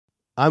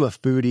I'm a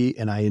foodie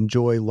and I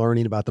enjoy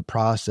learning about the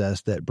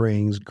process that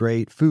brings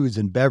great foods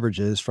and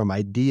beverages from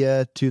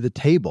idea to the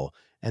table.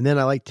 And then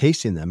I like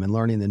tasting them and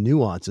learning the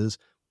nuances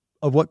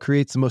of what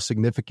creates the most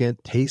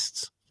significant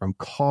tastes, from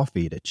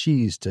coffee to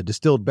cheese to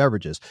distilled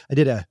beverages. I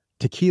did a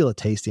tequila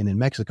tasting in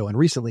Mexico and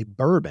recently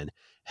bourbon.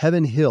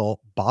 Heaven Hill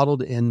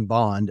Bottled in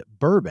Bond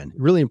bourbon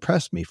really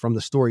impressed me from the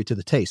story to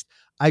the taste.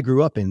 I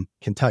grew up in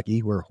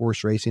Kentucky where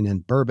horse racing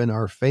and bourbon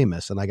are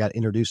famous, and I got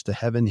introduced to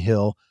Heaven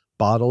Hill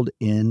Bottled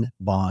in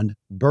Bond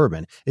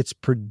bourbon. It's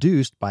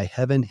produced by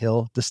Heaven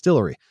Hill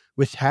Distillery,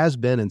 which has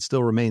been and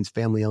still remains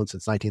family-owned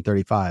since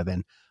 1935.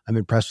 And I'm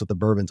impressed with the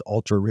bourbon's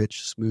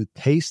ultra-rich, smooth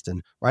taste.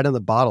 And right on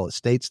the bottle, it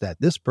states that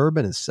this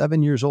bourbon is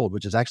 7 years old,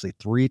 which is actually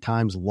 3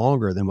 times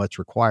longer than what's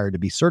required to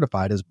be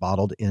certified as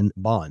bottled in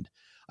bond.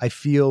 I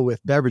feel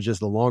with beverages,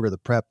 the longer the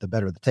prep, the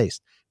better the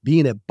taste.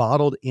 Being a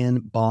bottled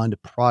in bond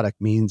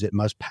product means it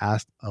must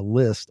pass a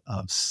list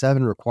of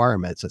 7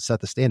 requirements that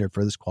set the standard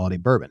for this quality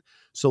bourbon.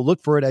 So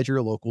look for it at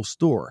your local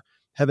store.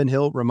 Heaven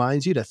Hill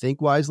reminds you to think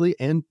wisely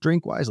and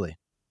drink wisely.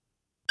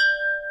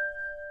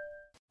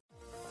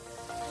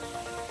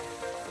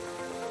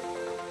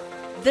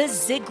 The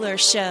Ziglar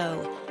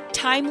Show.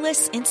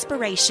 Timeless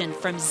inspiration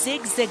from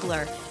Zig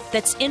Ziglar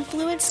that's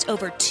influenced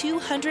over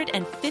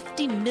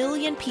 250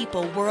 million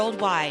people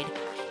worldwide,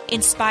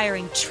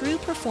 inspiring true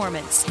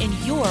performance in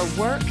your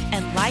work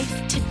and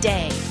life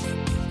today.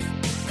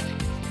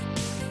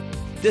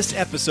 This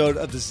episode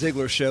of The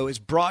Ziglar Show is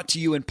brought to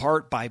you in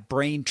part by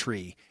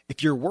Braintree.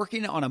 If you're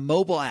working on a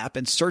mobile app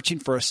and searching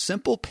for a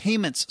simple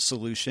payments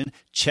solution,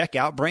 check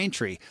out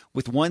Braintree.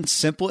 With one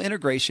simple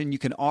integration, you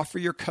can offer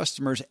your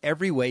customers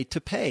every way to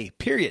pay,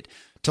 period.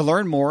 To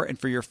learn more and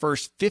for your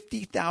first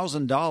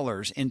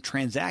 $50,000 in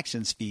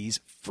transactions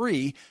fees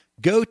free,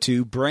 go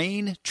to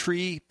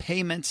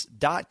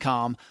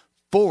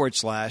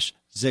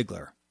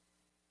braintreepayments.com/Ziglar.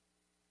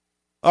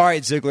 All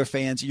right, Ziglar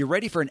fans, you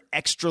ready for an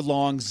extra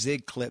long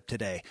Zig clip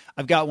today?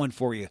 I've got one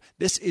for you.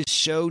 This is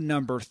show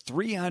number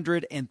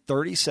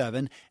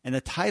 337, and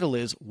the title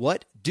is,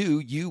 What Do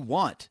You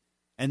Want?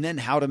 And then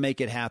how to make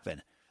it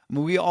happen. I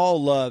mean, we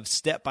all love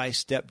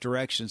step-by-step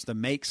directions to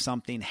make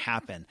something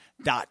happen,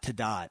 dot to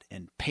dot,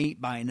 and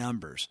paint by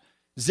numbers.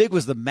 Zig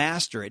was the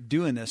master at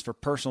doing this for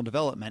personal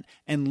development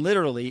and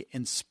literally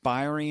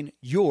inspiring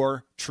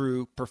your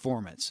true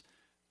performance.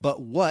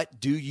 But what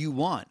do you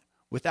want?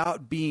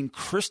 Without being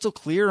crystal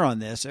clear on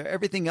this,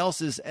 everything else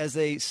is, as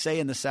they say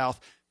in the South,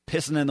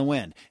 pissing in the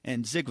wind.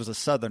 And Zig was a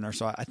Southerner,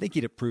 so I think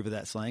he'd approve of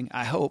that slang,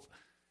 I hope.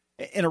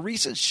 In a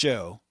recent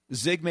show,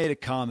 Zig made a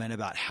comment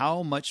about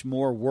how much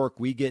more work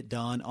we get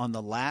done on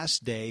the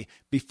last day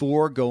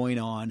before going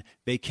on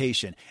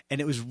vacation.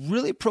 And it was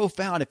really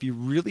profound if you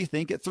really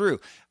think it through.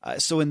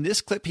 So in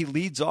this clip, he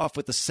leads off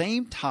with the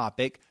same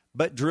topic,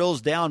 but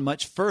drills down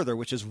much further,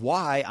 which is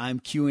why I'm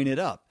queuing it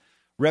up.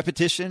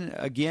 Repetition,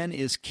 again,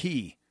 is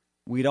key.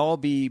 We'd all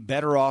be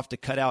better off to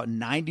cut out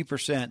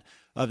 90%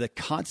 of the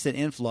constant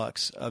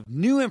influx of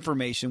new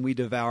information we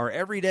devour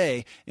every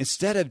day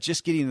instead of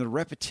just getting the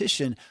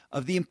repetition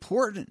of the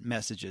important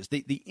messages,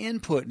 the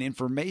input and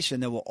information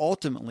that will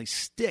ultimately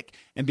stick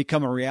and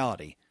become a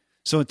reality.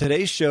 So in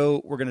today's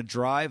show, we're going to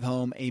drive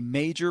home a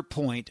major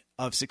point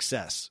of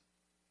success.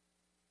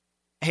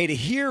 Hey, to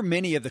hear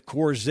many of the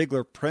core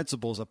Ziglar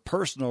principles of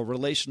personal,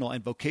 relational,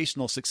 and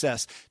vocational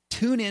success,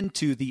 tune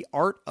into the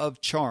Art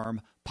of Charm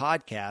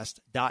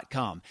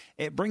podcast.com.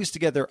 It brings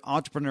together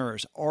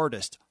entrepreneurs,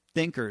 artists,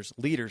 thinkers,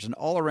 leaders, and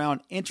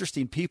all-around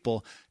interesting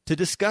people to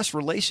discuss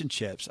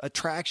relationships,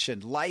 attraction,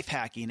 life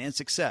hacking, and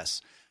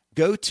success.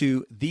 Go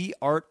to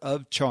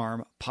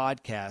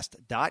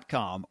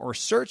theartofcharmpodcast.com or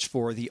search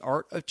for the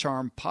Art of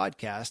Charm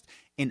podcast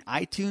in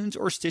iTunes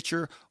or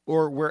Stitcher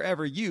or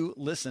wherever you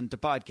listen to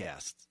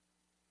podcasts.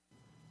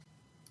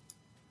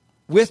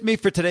 With me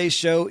for today's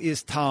show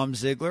is Tom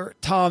Ziglar.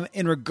 Tom,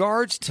 in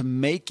regards to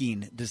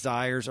making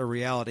desires a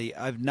reality,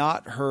 I've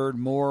not heard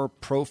more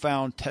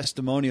profound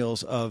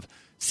testimonials of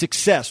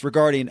success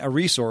regarding a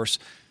resource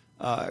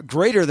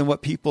greater than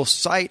what people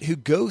cite who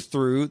go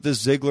through the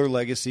Ziglar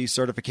Legacy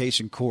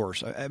Certification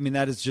course. I mean,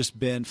 that has just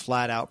been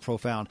flat out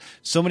profound.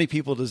 So many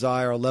people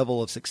desire a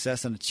level of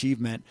success and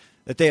achievement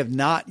that they have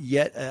not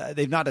yet,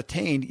 they've not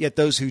attained, yet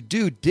those who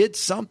do did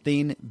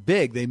something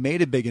big. They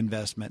made a big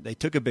investment. They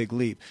took a big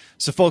leap.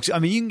 So folks, I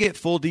mean, you can get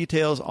full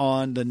details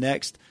on the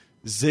next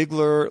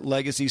Ziglar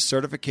Legacy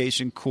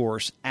Certification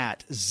course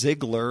at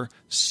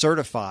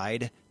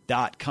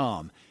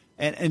ZiglarCertified.com.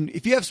 And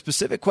if you have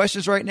specific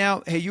questions right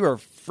now, hey, you are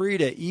free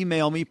to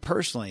email me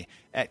personally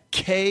at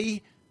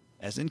K,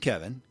 as in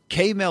Kevin,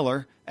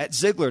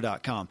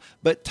 KMiller@Ziglar.com.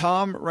 But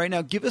Tom, right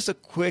now, give us a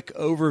quick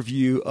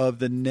overview of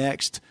the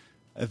next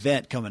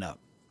event coming up.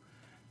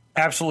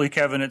 Absolutely,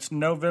 Kevin. It's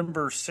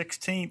November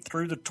 16th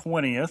through the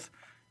 20th.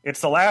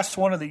 It's the last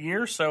one of the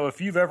year, so if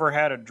you've ever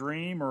had a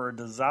dream or a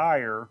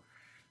desire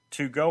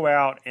to go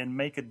out and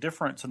make a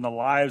difference in the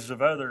lives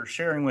of others,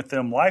 sharing with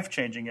them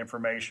life-changing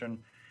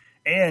information,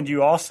 and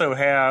you also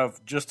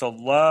have just a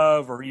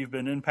love or you've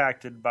been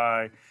impacted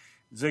by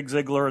Zig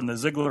Ziglar and the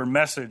Ziglar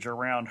message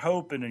around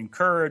hope and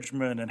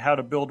encouragement and how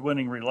to build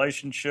winning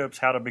relationships,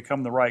 how to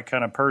become the right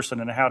kind of person,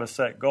 and how to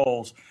set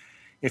goals.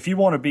 If you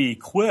want to be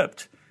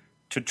equipped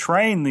to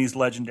train these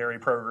legendary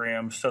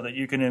programs so that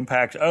you can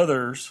impact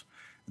others,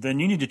 then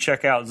you need to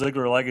check out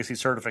Ziglar Legacy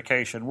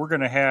Certification. We're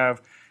going to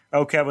have,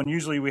 Kevin,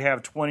 usually we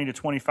have 20 to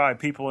 25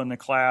 people in the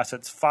class.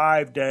 It's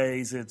 5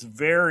 days. It's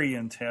very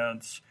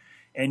intense.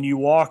 And you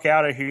walk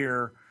out of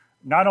here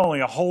not only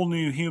a whole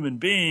new human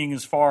being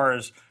as far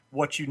as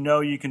what you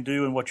know you can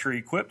do and what you're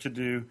equipped to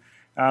do,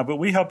 but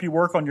we help you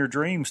work on your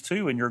dreams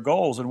too and your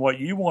goals and what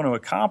you want to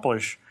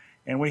accomplish,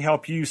 and we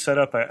help you set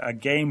up a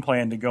game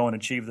plan to go and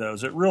achieve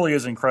those. It really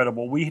is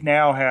incredible. We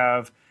now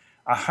have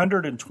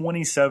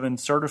 127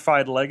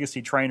 certified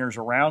legacy trainers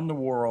around the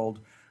world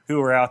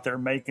who are out there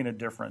making a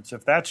difference.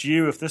 If that's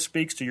you, if this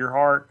speaks to your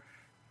heart,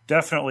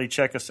 definitely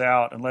check us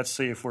out and let's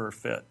see if we're a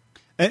fit.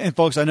 And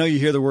folks, I know you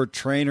hear the word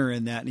trainer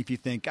in that, and if you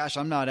think, gosh,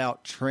 I'm not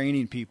out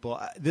training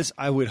people,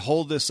 I would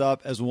hold this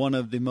up as one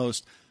of the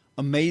most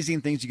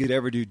amazing things you could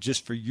ever do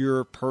just for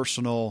your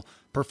personal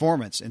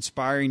performance,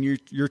 inspiring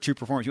your true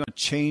performance. You want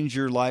to change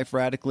your life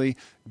radically,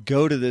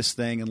 go to this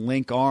thing and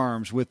link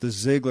arms with the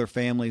Ziglar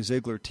family,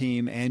 Ziglar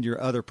team, and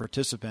your other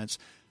participants.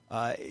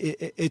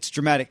 It's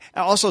dramatic.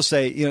 I'll also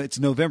say, it's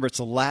November. It's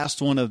the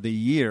last one of the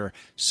year.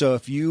 So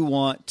if you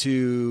want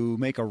to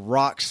make a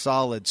rock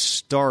solid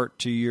start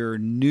to your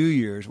New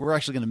Year's, we're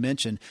actually going to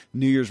mention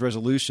New Year's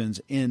resolutions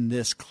in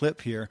this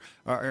clip here,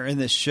 or in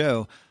this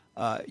show.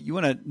 You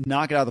want to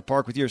knock it out of the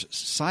park with yours.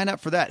 Sign up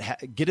for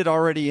that. Get it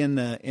already in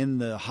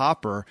the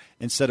hopper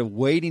instead of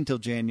waiting till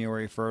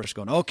January 1st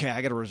going, okay,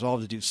 I got to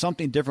resolve to do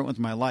something different with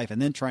my life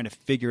and then trying to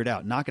figure it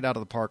out. Knock it out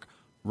of the park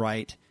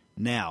right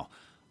now.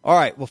 All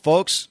right. Well,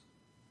 folks,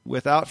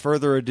 without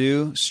further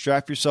ado,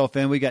 strap yourself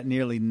in. We got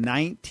nearly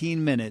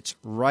 19 minutes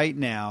right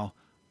now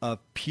of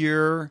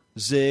pure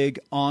Zig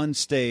on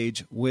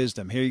stage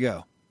wisdom. Here you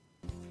go.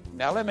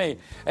 Now, let me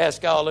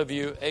ask all of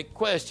you a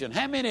question.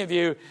 How many of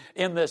you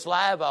in this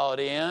live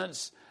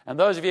audience, and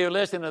those of you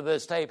listening to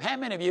this tape, how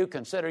many of you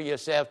consider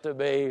yourself to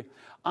be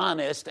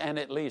honest and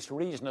at least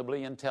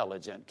reasonably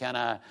intelligent? Can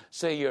I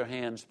see your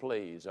hands,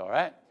 please? All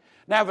right.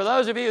 Now, for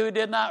those of you who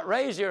did not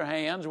raise your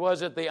hands,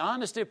 was it the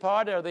honesty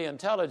part or the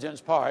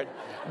intelligence part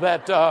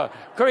that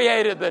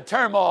created the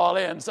turmoil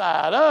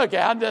inside? Okay,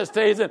 I'm just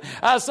teasing.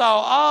 I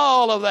saw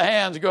all of the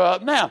hands go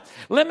up. Now,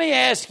 let me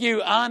ask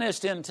you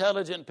honest,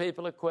 intelligent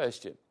people a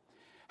question.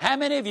 How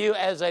many of you,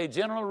 as a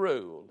general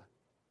rule,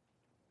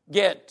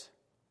 get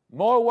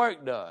more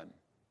work done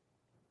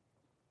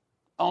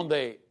on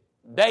the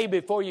day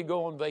before you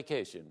go on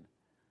vacation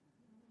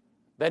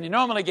than you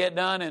normally get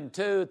done in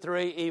 2,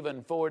 3,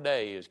 even 4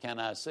 days? Can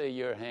I see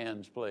your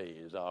hands,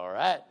 please? All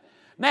right.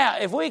 Now,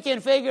 if we can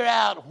figure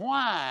out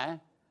why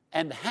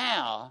and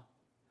how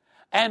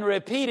and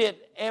repeat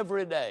it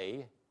every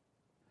day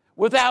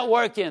without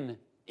working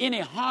any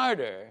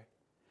harder,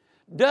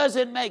 does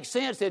it make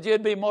sense that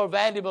you'd be more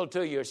valuable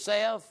to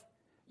yourself,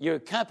 your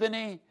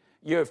company,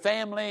 your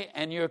family,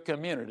 and your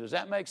community? Does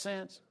that make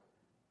sense?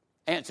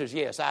 Answer is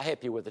yes. I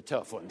help you with the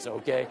tough ones,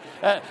 okay?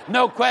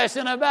 No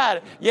question about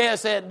it.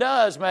 Yes, it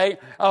does make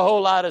a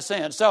whole lot of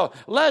sense. So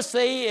let's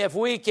see if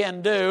we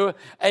can do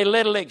a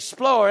little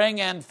exploring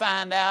and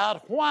find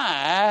out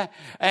why.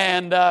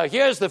 And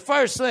here's the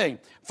first thing.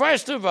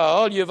 First of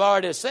all, you've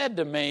already said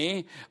to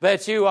me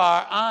that you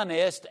are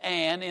honest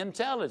and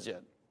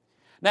intelligent.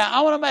 Now,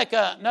 I want to make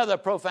another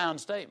profound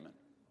statement.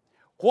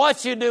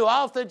 What you do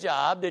off the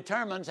job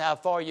determines how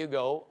far you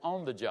go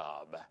on the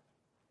job.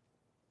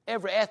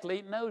 Every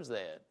athlete knows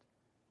that.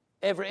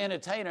 Every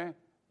entertainer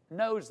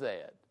knows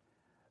that.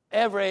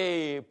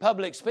 Every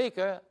public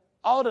speaker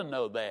ought to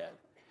know that.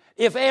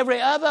 If every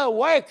other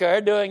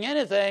worker doing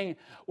anything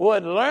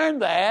would learn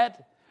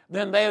that,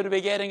 then they would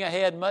be getting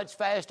ahead much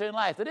faster in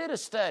life. They did a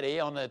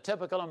study on the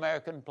typical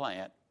American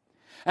plant,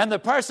 and the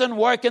person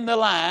working the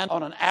line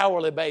on an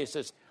hourly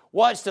basis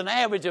watched an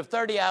average of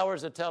 30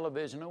 hours of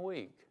television a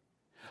week.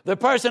 The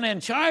person in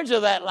charge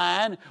of that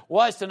line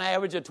watched an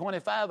average of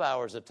 25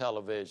 hours of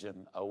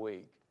television a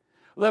week.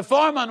 The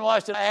foreman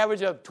watched an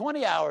average of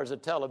 20 hours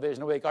of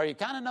television a week. Are you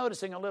kind of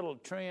noticing a little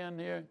trend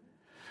here?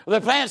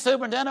 The plant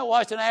superintendent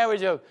watched an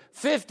average of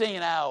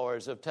 15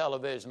 hours of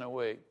television a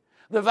week.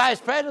 The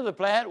vice president of the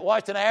plant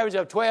watched an average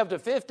of 12 to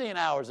 15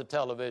 hours of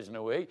television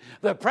a week.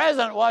 The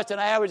president watched an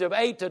average of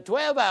 8 to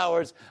 12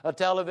 hours of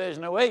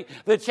television a week.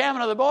 The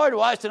chairman of the board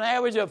watched an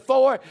average of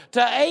 4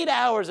 to 8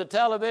 hours of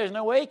television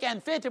a week,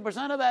 and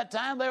 50% of that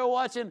time they were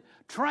watching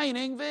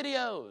training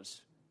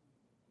videos.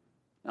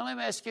 Now let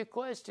me ask you a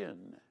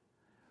question.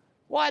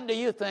 What do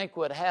you think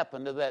would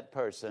happen to that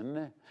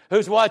person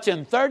who's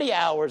watching 30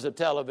 hours of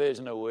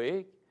television a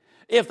week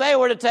if they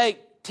were to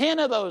take 10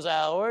 of those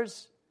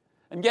hours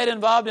and get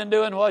involved in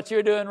doing what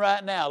you're doing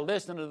right now,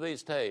 listening to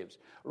these tapes,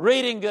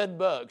 reading good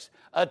books,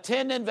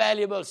 attending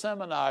valuable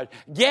seminars,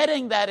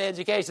 getting that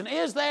education?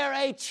 Is there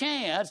a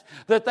chance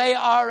that they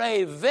are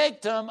a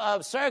victim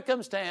of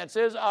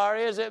circumstances, or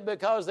is it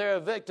because they're a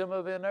victim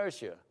of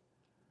inertia?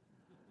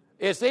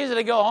 It's easy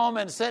to go home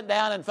and sit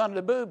down in front of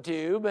the boob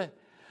tube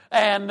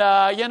and,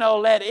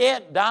 let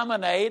it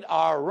dominate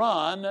or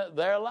run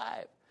their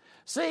life.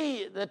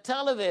 See, the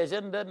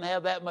television doesn't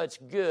have that much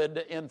good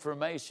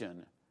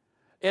information.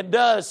 It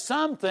does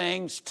some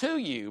things to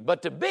you,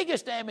 but the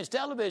biggest damage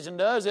television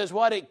does is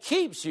what it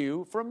keeps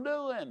you from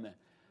doing.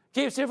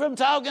 Keeps you from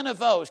talking to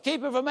folks,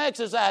 keep you from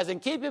exercising,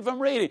 keep you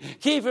from reading,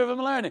 keep you from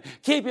learning,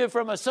 keep you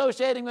from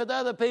associating with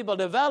other people,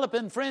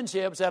 developing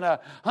friendships, and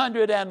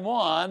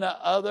 101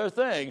 other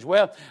things.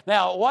 Well,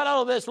 now, what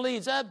all of this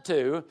leads up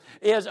to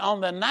is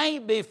on the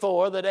night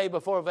before, the day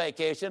before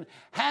vacation,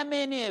 how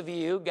many of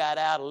you got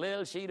out a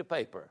little sheet of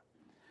paper?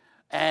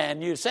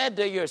 And you said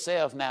to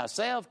yourself, now,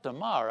 self,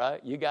 tomorrow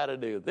you got to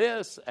do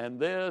this and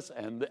this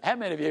and how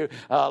many of you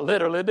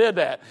literally did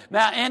that?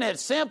 Now, in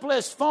its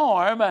simplest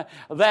form,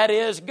 that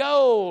is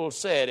goal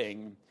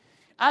setting.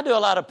 I do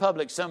a lot of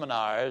public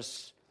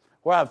seminars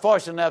where I'm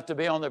fortunate enough to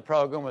be on the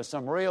program with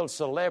some real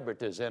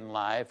celebrities in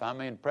life. I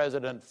mean,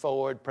 President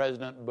Ford,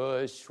 President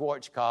Bush,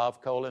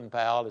 Schwarzkopf, Colin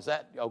Powell. Is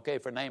that okay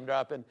for name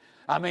dropping?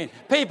 I mean,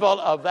 people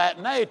of that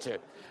nature.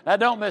 Now,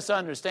 don't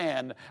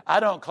misunderstand. I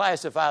don't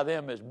classify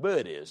them as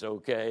buddies,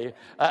 okay?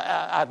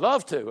 I'd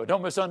love to.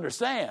 Don't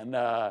misunderstand.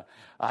 I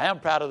am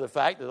proud of the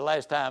fact that the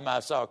last time I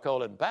saw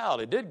Colin Powell,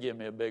 he did give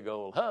me a big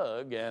old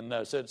hug,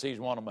 and since he's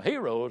one of my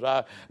heroes,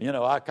 I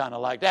kind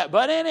of like that.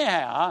 But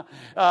anyhow,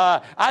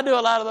 I do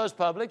a lot of those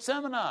public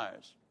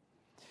seminars.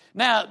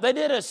 Now, they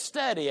did a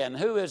study, and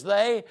who is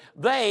they?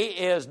 They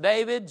is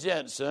David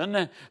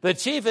Jensen, the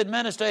Chief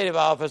Administrative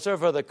Officer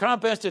for the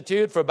Crump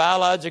Institute for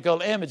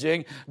Biological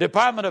Imaging,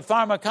 Department of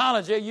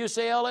Pharmacology,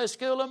 UCLA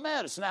School of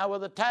Medicine. Now,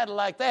 with a title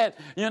like that,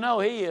 he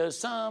is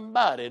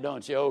somebody,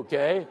 don't you,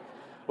 okay?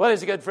 Well,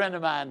 he's a good friend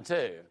of mine,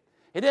 too.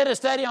 He did a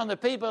study on the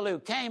people who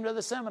came to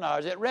the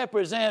seminars. It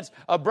represents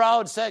a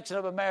broad section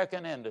of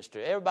American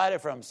industry. Everybody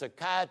from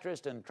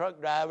psychiatrists and truck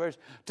drivers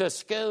to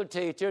school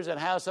teachers and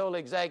household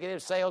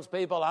executives,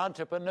 salespeople,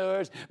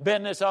 entrepreneurs,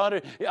 business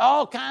owners,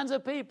 all kinds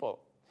of people.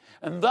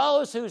 And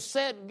those who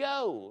set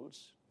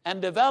goals and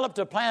developed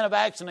a plan of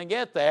action to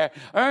get there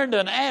earned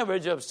an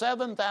average of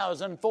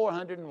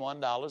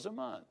 $7,401 a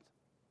month.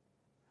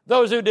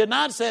 Those who did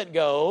not set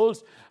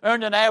goals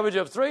earned an average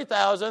of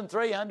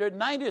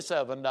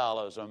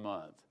 $3,397 a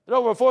month. It's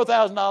over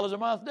 $4,000 a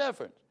month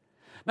difference.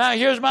 Now,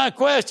 here's my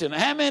question.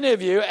 How many of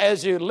you,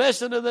 as you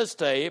listen to this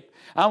tape,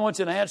 I want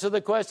you to answer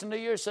the question to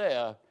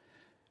yourself.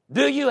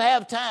 Do you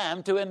have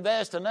time to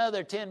invest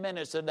another 10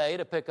 minutes a day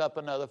to pick up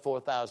another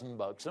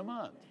 $4,000 a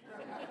month?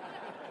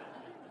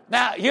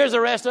 Now, here's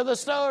the rest of the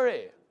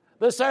story.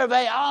 The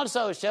survey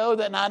also showed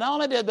that not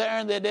only did they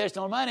earn the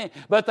additional money,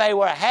 but they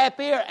were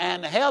happier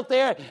and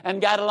healthier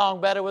and got along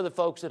better with the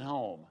folks at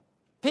home.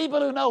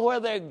 People who know where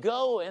they're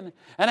going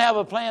and have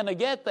a plan to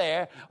get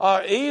there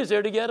are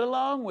easier to get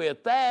along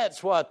with.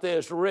 That's what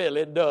this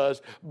really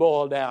does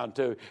boil down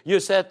to. You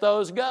set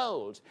those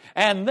goals.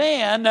 And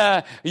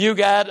then you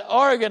got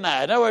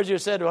organized. In other words, you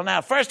said, well,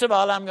 now, first of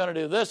all, I'm going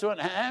to do this one.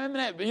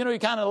 You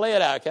kind of lay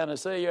it out, kind of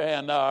see your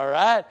hand, all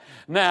right?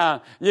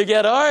 Now, you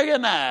get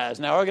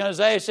organized. Now,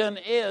 organization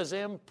is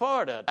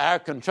important. Our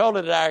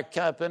controller at our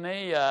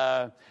company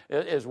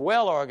is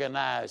well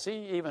organized.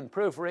 He even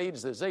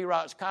proofreads the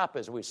Xerox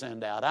copies we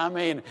send out. I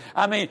mean,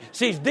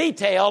 she's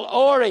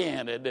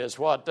detail-oriented is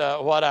what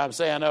I'm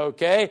saying,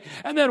 okay?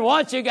 And then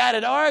once you got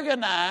it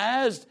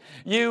organized,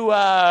 you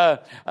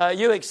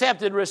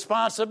accepted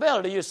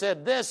responsibility. You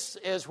said, this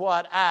is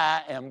what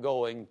I am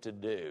going to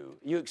do.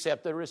 You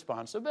accept the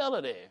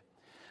responsibility.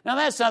 Now,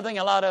 that's something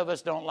a lot of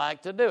us don't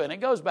like to do, and it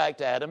goes back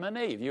to Adam and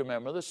Eve. You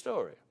remember the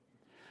story.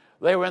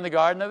 They were in the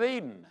Garden of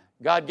Eden.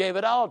 God gave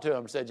it all to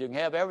them, said you can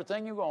have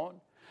everything you want.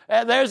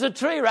 There's a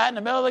tree right in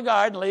the middle of the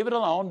garden. Leave it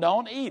alone.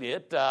 Don't eat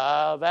it. You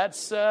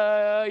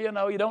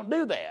don't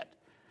do that.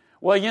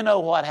 Well, you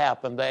know what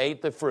happened. They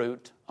ate the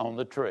fruit on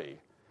the tree.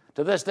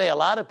 To this day, a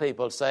lot of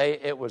people say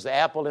it was the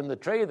apple in the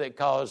tree that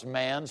caused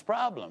man's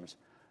problems.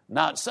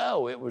 Not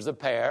so. It was the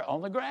pear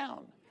on the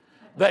ground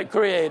that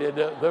created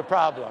the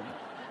problem.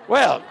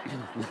 Well...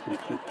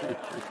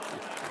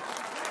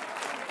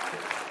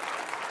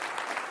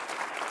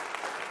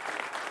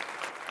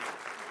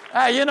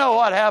 You know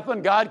what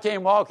happened? God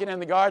came walking in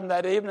the garden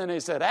that evening and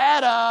he said,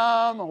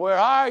 Adam, where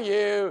are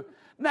you?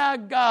 Now,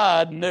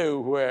 God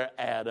knew where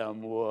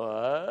Adam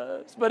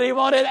was, but he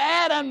wanted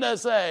Adam to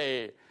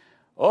say,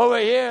 over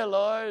here,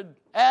 Lord.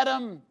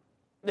 Adam,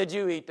 did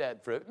you eat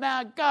that fruit?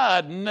 Now,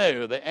 God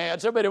knew the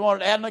answer, but he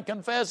wanted Adam to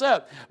confess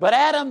up. But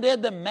Adam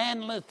did the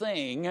manly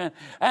thing and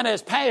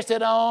has passed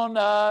it on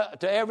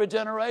to every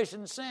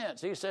generation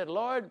since. He said,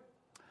 Lord,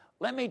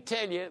 let me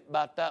tell you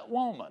about that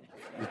woman.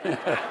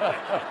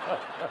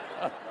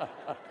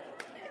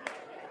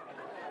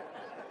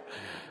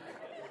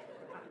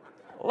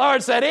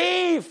 Lord said,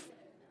 Eve,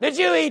 did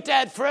you eat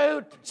that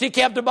fruit? She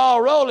kept the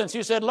ball rolling.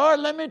 She said,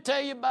 Lord, let me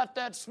tell you about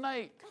that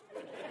snake.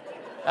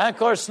 And, of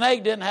course,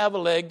 snake didn't have a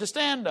leg to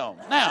stand on.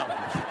 Now,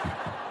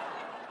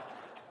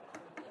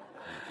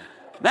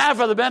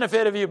 for the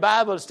benefit of you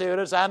Bible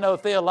students, I know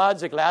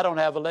theologically I don't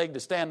have a leg to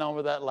stand on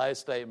with that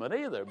last statement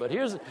either. But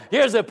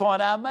here's the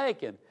point I'm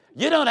making.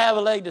 You don't have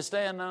a leg to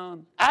stand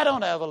on. I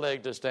don't have a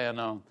leg to stand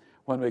on.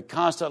 when we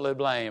constantly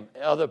blame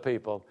other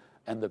people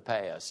and the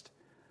past.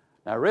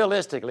 Now,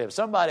 realistically, if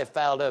somebody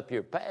fouled up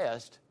your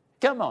past,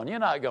 come on, you're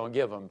not going to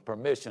give them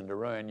permission to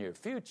ruin your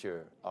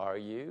future, are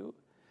you?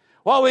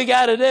 What we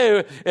got to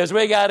do is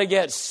we got to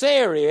get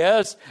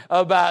serious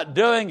about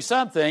doing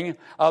something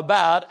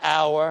about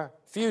our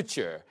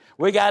future.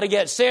 We got to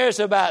get serious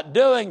about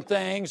doing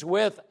things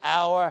with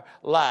our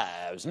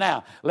lives.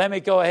 Now, let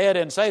me go ahead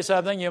and say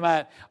something you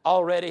might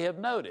already have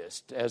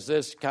noticed as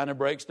this kind of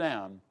breaks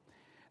down.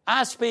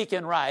 I speak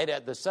and write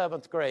at the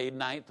 7th grade,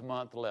 9th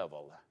month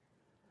level.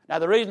 Now,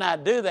 the reason I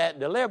do that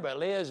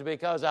deliberately is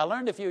because I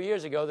learned a few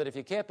years ago that if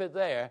you kept it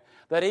there,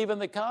 that even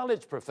the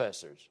college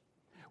professors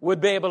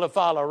would be able to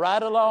follow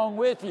right along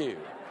with you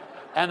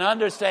and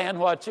understand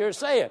what you're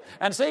saying.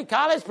 And see,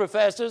 college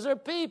professors are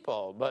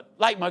people. But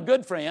like my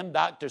good friend,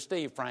 Dr.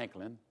 Steve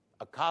Franklin,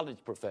 a college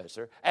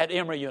professor at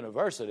Emory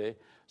University,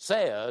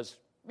 says,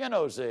 you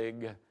know,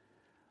 Zig,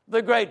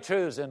 the great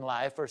truths in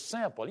life are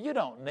simple. You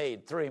don't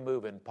need 3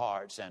 moving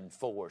parts and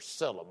 4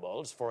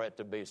 syllables for it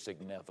to be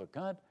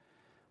significant.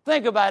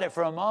 Think about it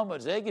for a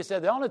moment, Zig. He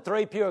said, there are only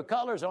 3 pure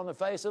colors on the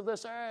face of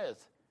this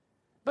earth.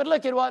 But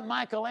look at what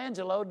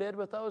Michelangelo did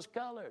with those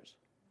colors.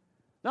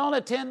 There are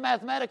only 10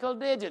 mathematical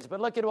digits, but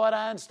look at what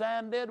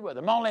Einstein did with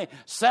them. Only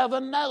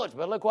 7 notes,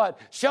 but look what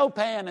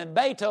Chopin and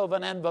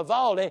Beethoven and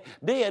Vivaldi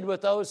did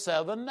with those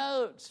 7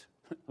 notes.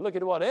 Look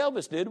at what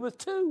Elvis did with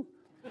 2.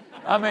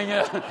 I mean,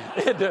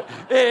 you know,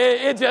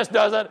 it just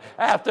doesn't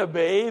have to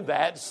be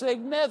that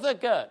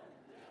significant.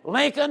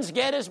 Lincoln's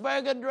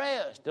Gettysburg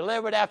Address,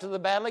 delivered after the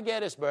Battle of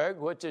Gettysburg,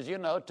 which, as you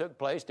know, took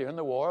place during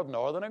the War of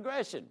Northern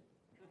Aggression.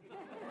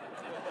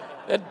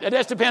 It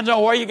just depends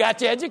on where you got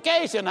your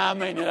education. I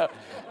mean, you know,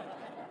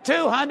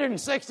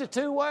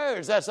 262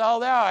 words, that's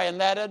all there are in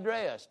that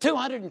address.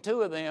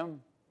 202 of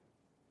them,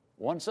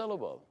 1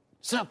 syllable.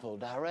 Simple,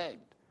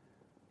 direct.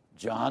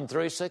 John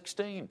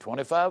 3:16,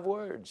 25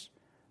 words.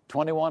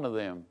 21 of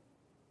them,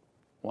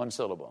 1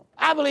 syllable.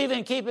 I believe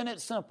in keeping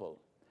it simple.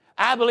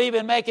 I believe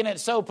in making it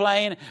so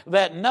plain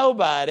that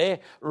nobody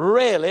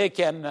really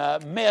can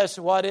miss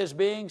what is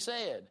being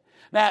said.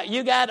 Now,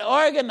 you got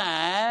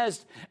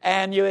organized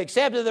and you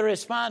accepted the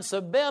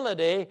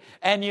responsibility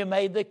and you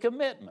made the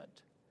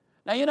commitment.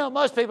 Now, you know,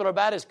 most people are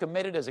about as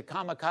committed as a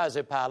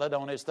kamikaze pilot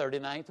on his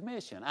 39th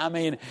mission. I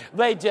mean,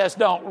 they just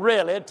don't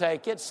really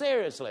take it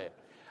seriously.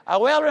 I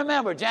well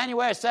remember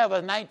January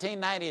 7th,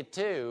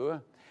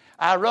 1992,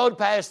 I rode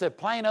past the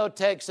Plano,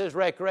 Texas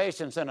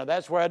Recreation Center.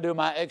 That's where I do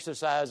my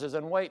exercises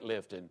and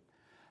weightlifting.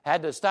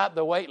 Had to stop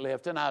the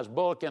weightlifting. I was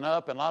bulking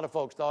up, and a lot of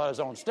folks thought I was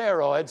on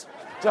steroids.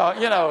 So,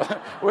 you know,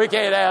 we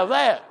can't have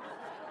that.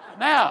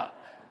 Now,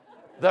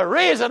 the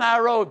reason I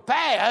rode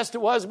past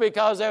was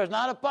because there was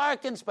not a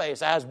parking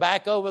space. I was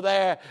back over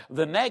there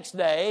the next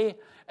day,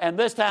 and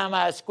this time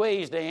I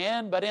squeezed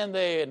in, but in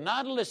the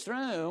Nautilus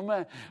room,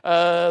 they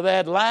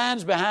had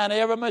lines behind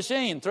every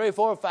machine, 3,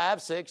 4,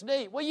 5, 6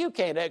 deep. Well, you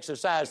can't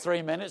exercise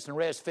 3 minutes and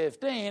rest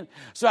 15.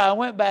 So I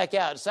went back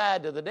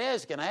outside to the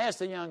desk, and I asked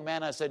the young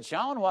man, I said,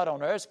 Sean, what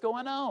on earth's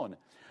going on?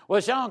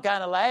 Well, Sean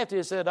kind of laughed.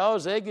 He said, oh,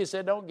 Zig, he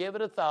said, don't give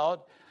it a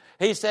thought.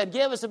 He said,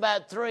 give us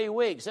about 3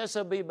 weeks. This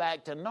will be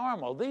back to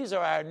normal. These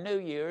are our New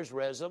Year's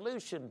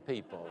resolution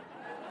people.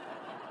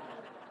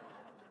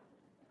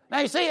 Now,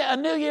 you see, a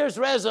New Year's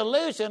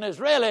resolution is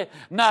really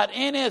not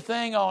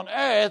anything on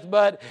earth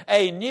but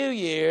a New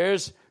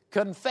Year's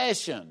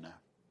confession.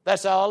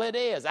 That's all it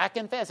is. I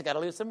confess I got to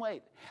lose some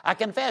weight. I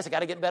confess I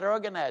got to get better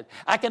organized.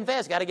 I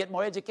confess I got to get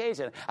more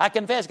education. I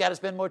confess I got to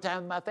spend more time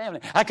with my family.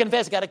 I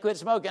confess I got to quit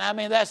smoking. I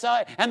mean, that's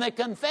all. And the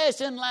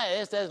confession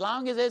lasts as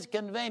long as it's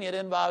convenient,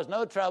 involves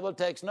no trouble,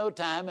 takes no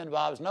time,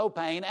 involves no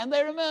pain, and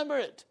they remember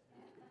it.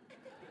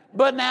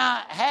 But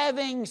now,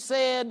 having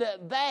said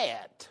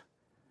that,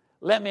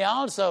 let me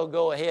also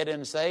go ahead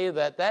and say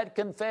that that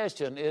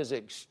confession is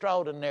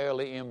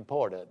extraordinarily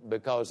important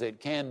because it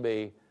can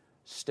be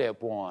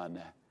step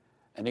 1.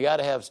 And you got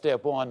to have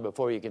step 1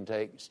 before you can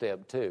take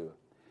step 2.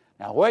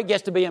 Now, where it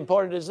gets to be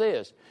important is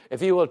this.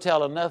 If you will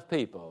tell enough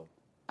people,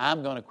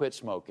 I'm going to quit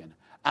smoking,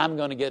 I'm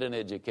going to get an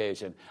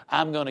education,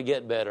 I'm going to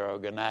get better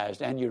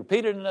organized, and you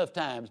repeat it enough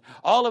times,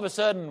 all of a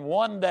sudden,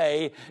 one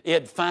day,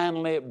 it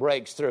finally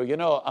breaks through. You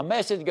know, a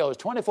message goes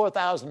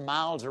 24,000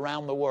 miles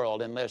around the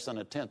world in less than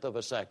a tenth of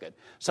a second.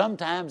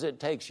 Sometimes it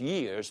takes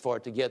years for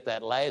it to get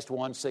that last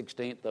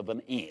 1/16 of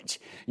an inch.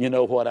 You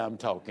know what I'm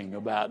talking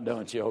about,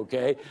 don't you,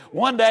 okay?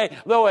 One day,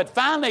 though it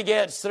finally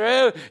gets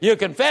through, you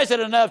confess it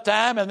enough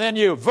time, and then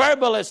you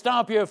verbally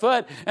stomp your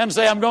foot and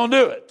say, I'm going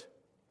to do it.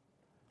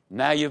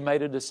 Now you've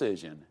made a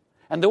decision.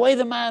 And the way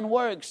the mind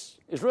works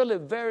is really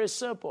very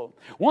simple.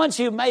 Once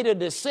you've made a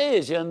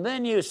decision,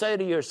 then you say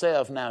to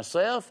yourself, now,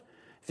 self,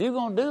 if you're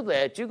going to do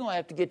that, you're going to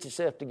have to get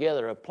yourself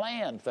together a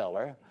plan,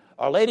 feller.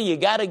 Or lady, you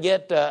got to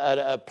get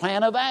a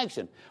plan of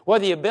action.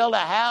 Whether you build a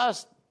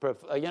house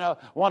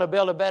want to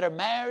build a better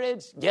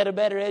marriage, get a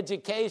better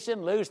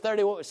education, lose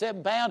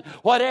 37 pounds,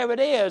 whatever it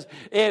is.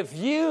 If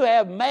you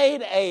have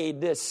made a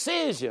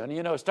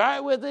decision,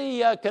 start with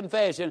the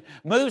confession,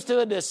 moves to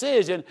a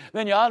decision,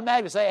 then you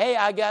automatically say, hey,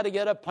 I got to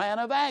get a plan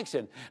of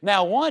action.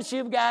 Now, once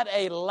you've got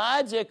a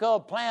logical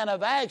plan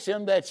of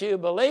action that you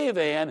believe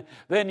in,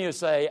 then you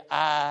say,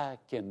 I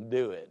can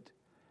do it.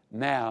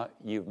 Now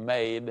you've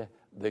made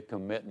the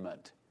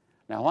commitment.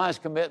 Now, why is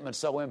commitment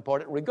so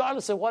important?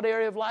 Regardless of what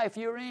area of life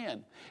you're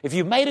in. If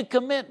you've made a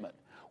commitment,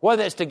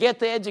 whether it's to get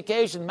the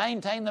education,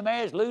 maintain the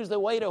marriage, lose the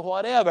weight, or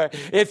whatever,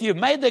 if you've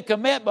made the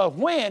commitment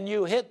when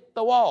you hit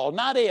the wall,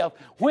 not if,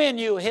 when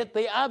you hit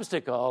the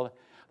obstacle,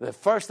 the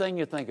first thing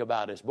you think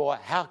about is, boy,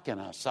 how can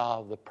I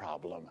solve the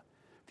problem?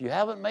 If you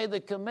haven't made the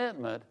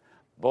commitment,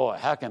 boy,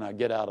 how can I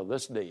get out of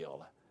this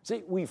deal?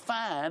 See, we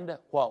find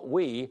what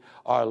we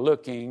are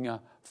looking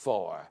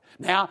for.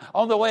 Now,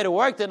 on the way to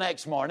work the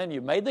next morning,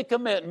 you made the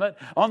commitment.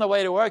 On the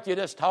way to work, you're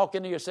just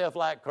talking to yourself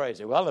like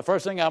crazy. Well, the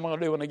first thing I'm going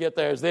to do when I get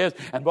there is this,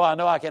 and boy, I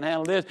know I can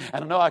handle this,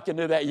 and I know I can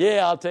do that.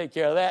 Yeah, I'll take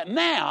care of that.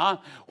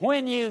 Now,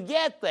 when you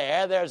get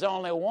there, there's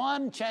only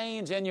one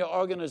change in your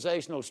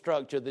organizational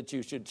structure that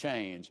you should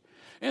change.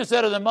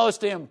 Instead of the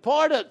most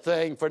important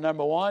thing for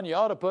number one, you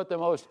ought to put the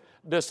most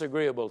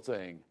disagreeable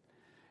thing.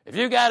 If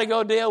you got to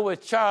go deal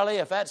with Charlie,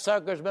 if that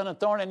sucker's been a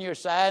thorn in your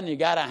side and you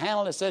got to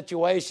handle the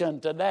situation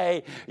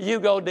today, you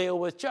go deal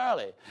with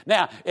Charlie.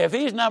 Now, if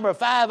he's number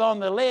 5 on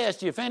the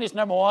list, you finish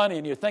number 1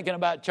 and you're thinking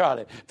about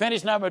Charlie.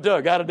 Finish number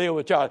 2, got to deal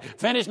with Charlie.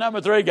 Finish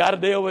number 3, got to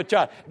deal with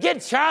Charlie.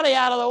 Get Charlie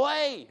out of the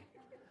way.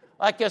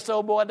 Like this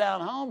old boy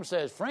down home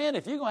says, friend,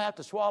 if you're going to have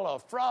to swallow a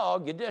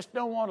frog, you just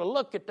don't want to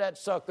look at that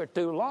sucker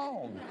too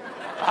long.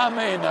 I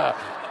mean,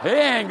 he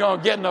ain't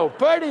going to get no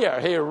prettier.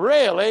 He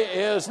really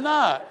is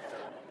not.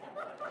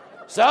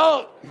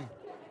 So,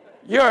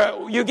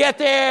 you get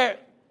there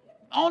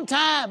on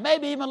time,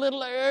 maybe even a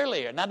little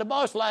earlier. Now, the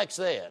boss likes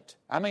that.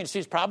 I mean,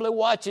 she's probably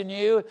watching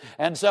you.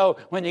 And so,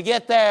 when you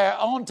get there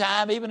on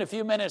time, even a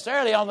few minutes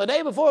early, on the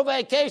day before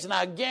vacation,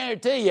 I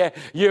guarantee you,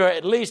 you're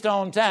at least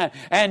on time.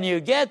 And you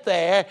get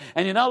there,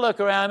 and you don't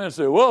look around and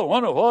say, well, I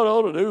wonder what I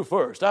ought to do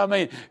first. I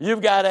mean,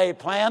 you've got a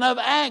plan of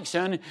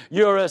action.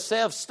 You're a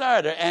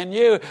self-starter. And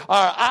you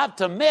are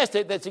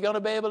optimistic that you're going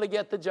to be able to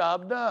get the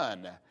job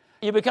done.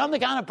 You become the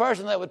kind of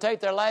person that would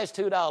take their last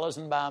 $2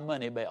 and buy a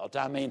money belt.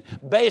 I mean,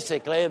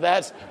 basically,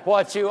 that's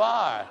what you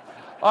are.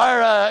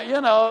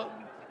 Or,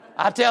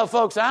 I tell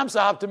folks I'm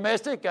so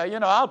optimistic,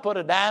 I'll put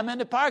a dime in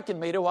the parking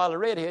meter while the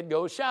redhead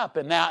goes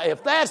shopping. Now,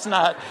 if that's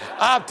not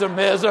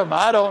optimism,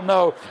 I don't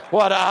know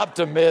what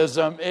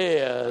optimism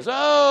is.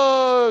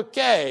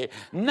 Okay,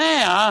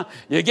 now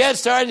you get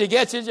started, you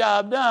get your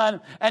job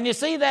done, and you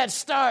see that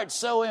start's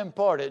so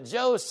important.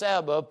 Joe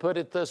Saba put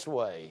it this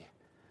way.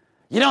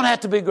 You don't have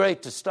to be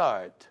great to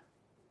start,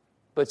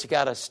 but you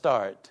got to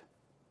start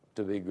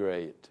to be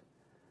great.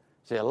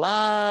 See, a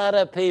lot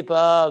of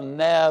people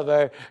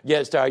never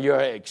get started. You're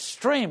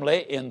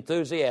extremely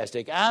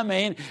enthusiastic. I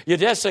mean, you're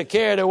just so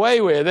carried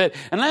away with it.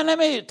 And let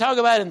me talk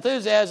about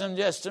enthusiasm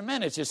just a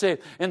minute. You see,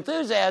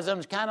 enthusiasm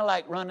is kind of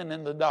like running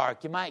in the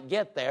dark. You might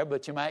get there,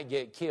 but you might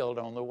get killed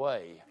on the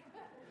way.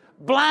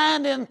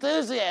 Blind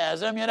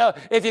enthusiasm,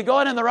 if you're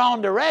going in the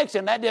wrong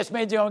direction, that just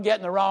means you're going to get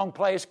in the wrong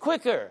place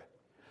quicker.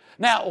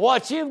 Now,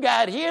 what you've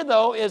got here,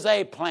 though, is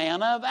a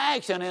plan of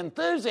action.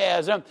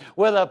 Enthusiasm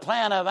with a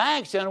plan of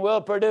action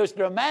will produce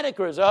dramatic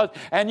results,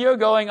 and you're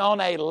going on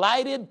a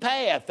lighted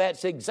path.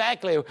 That's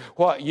exactly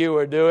what you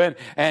are doing,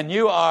 and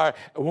you are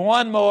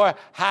one more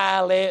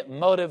highly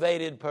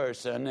motivated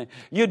person.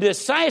 You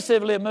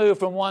decisively move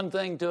from one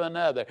thing to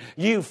another.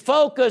 You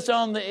focus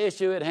on the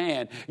issue at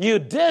hand. You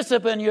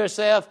discipline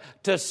yourself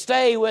to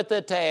stay with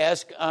the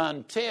task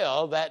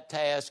until that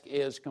task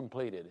is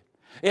completed.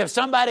 If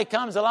somebody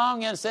comes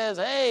along and says,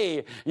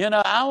 hey,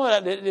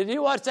 did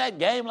you watch that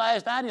game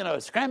last night? A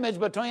scrimmage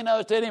between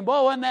those two teams.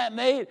 Boy, wasn't that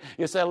neat?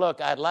 You say,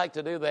 look, I'd like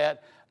to do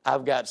that.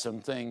 I've got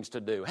some things to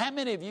do. How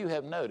many of you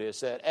have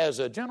noticed that as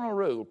a general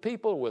rule,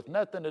 people with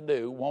nothing to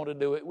do want to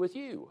do it with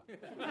you?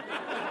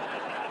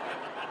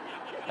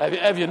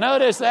 Have you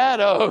noticed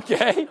that?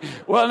 Okay.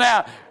 Well,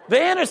 now,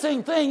 the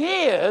interesting thing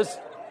is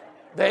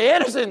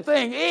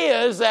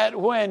that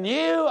when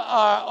you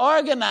are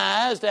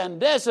organized and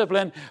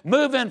disciplined,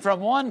 moving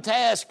from one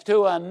task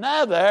to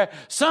another,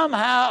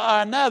 somehow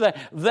or another,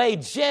 they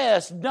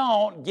just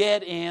don't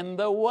get in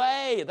the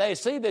way. They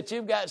see that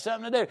you've got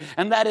something to do.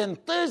 And that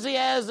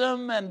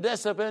enthusiasm and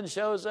discipline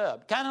shows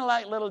up. Kind of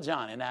like little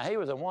Johnny. Now, he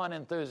was a one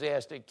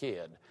enthusiastic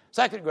kid.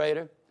 Second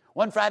grader.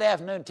 One Friday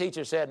afternoon,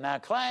 teacher said, now,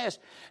 class,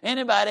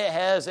 anybody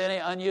has any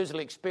unusual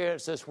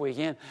experience this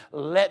weekend,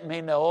 let me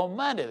know on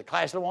Monday. The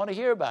class will want to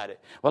hear about it.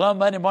 Well, on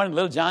Monday morning,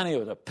 little Johnny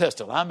was a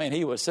pistol. I mean,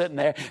 he was sitting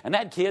there, and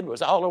that kid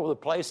was all over the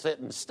place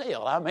sitting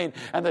still. I mean,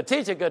 and the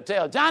teacher could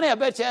tell, Johnny, I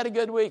bet you had a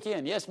good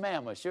weekend. Yes,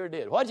 ma'am, I sure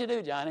did. What'd you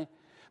do, Johnny?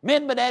 Me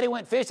and my daddy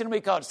went fishing, and we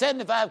caught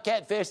 75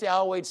 catfish. They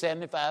all weighed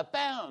 75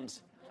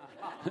 pounds.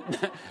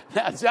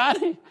 Now,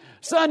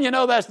 Son, you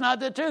know that's not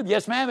the truth.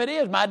 Yes, ma'am, it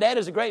is. My dad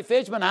is a great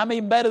fisherman. I'm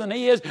even better than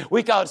he is.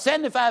 We caught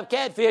 75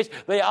 catfish.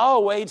 They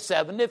all weighed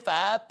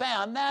 75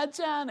 pounds. Now,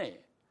 Johnny,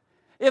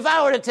 if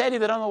I were to tell you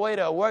that on the way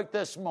to work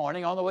this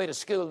morning, on the way to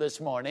school this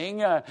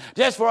morning,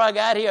 just before I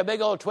got here, a big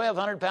old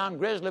 1,200-pound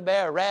grizzly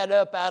bear ran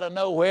up out of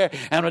nowhere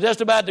and was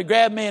just about to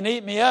grab me and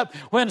eat me up,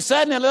 when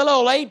suddenly a little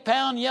old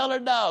 8-pound yeller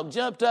dog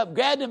jumped up,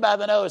 grabbed him by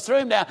the nose, threw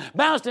him down,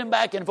 bounced him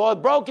back and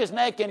forth, broke his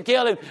neck and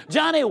killed him.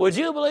 Johnny, would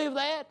you believe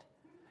that?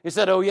 He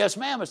said, oh, yes,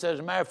 ma'am. I said, as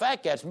a matter of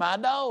fact, that's my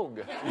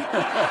dog.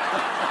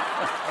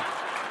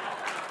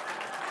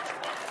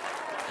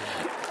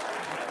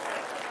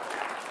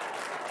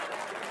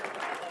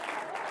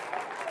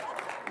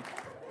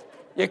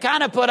 You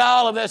kind of put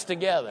all of this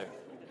together.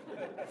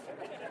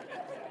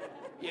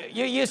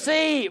 You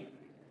see,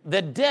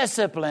 the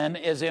discipline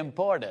is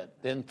important.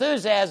 The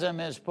enthusiasm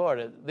is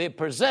important. The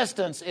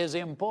persistence is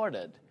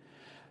important.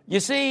 You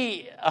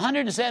see,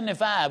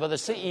 175 of the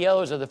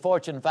CEOs of the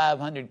Fortune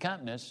 500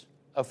 companies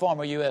are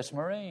former U.S.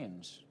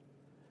 Marines.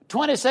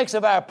 26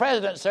 of our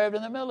presidents served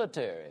in the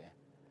military.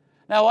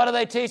 Now, what do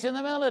they teach in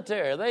the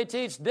military? They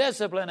teach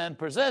discipline and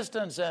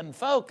persistence and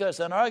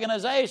focus and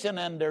organization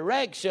and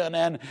direction,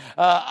 and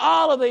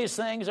all of these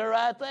things are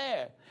right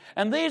there.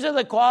 And these are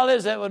the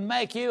qualities that would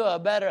make you a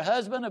better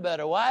husband, a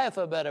better wife,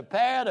 a better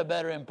parent, a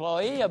better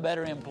employee, a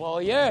better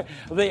employer,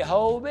 the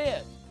whole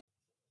bit.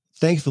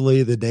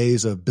 Thankfully, the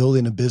days of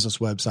building a business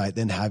website,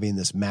 then having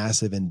this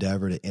massive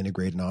endeavor to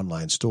integrate an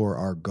online store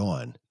are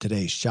gone.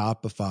 Today,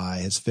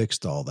 Shopify has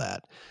fixed all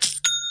that.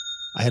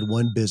 I had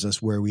one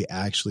business where we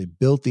actually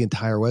built the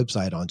entire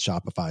website on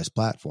Shopify's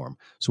platform.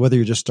 So whether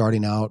you're just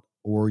starting out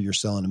or you're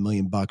selling $1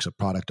 million of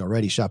product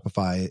already,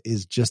 Shopify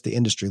is just the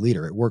industry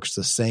leader. It works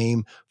the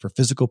same for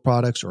physical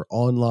products or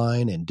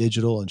online and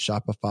digital, and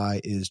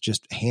Shopify is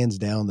just hands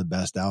down the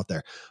best out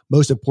there.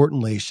 Most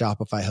importantly,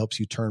 Shopify helps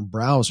you turn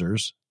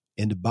browsers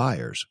into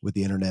buyers with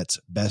the internet's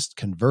best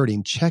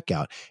converting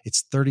checkout.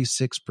 It's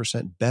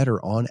 36%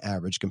 better on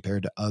average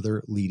compared to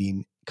other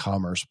leading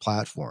commerce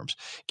platforms.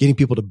 Getting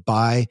people to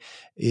buy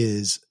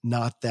is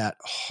not that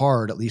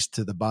hard, at least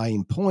to the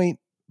buying point,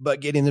 but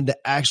getting them to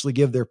actually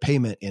give their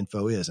payment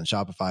info is, and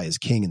Shopify is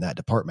king in that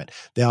department.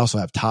 They also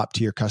have top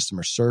tier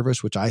customer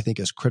service, which I think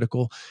is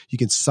critical. You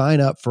can sign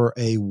up for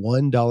a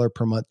 $1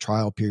 per month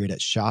trial period at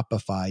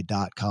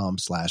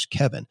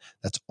shopify.com/Kevin.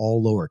 That's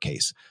all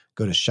lowercase.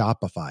 Go to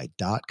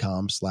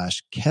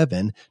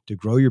shopify.com/Kevin to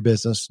grow your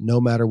business no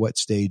matter what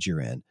stage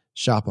you're in.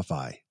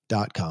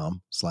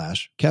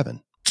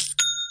 Shopify.com/Kevin.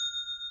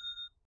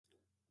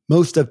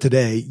 Most of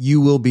today,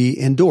 you will be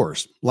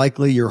indoors,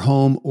 likely your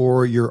home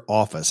or your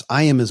office.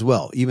 I am as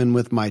well. Even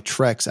with my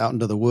treks out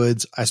into the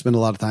woods, I spend a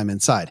lot of time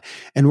inside.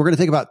 And we're going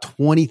to take about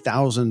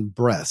 20,000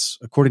 breaths.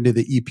 According to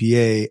the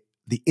EPA,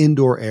 the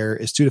indoor air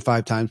is 2 to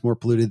 5 times more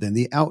polluted than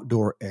the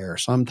outdoor air,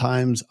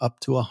 sometimes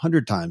up to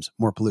 100 times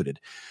more polluted.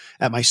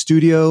 At my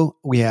studio,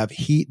 we have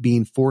heat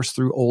being forced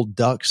through old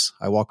ducts.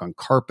 I walk on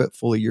carpet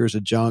full of years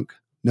of junk.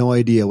 No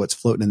idea what's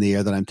floating in the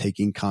air that I'm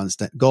taking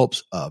constant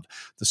gulps of.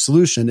 The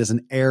solution is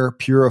an air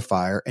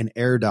purifier, and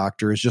Air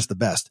Doctor is just the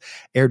best.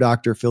 Air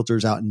Doctor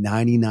filters out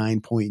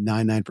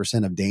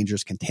 99.99% of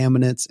dangerous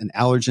contaminants and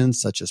allergens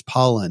such as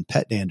pollen,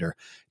 pet dander,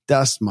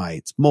 dust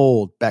mites,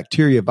 mold,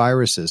 bacteria,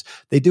 viruses.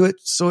 They do it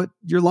so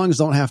your lungs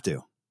don't have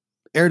to.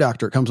 Air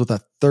Doctor comes with a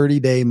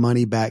 30-day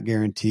money-back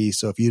guarantee,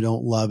 so if you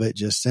don't love it,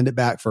 just send it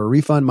back for a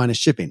refund minus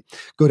shipping.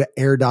 Go to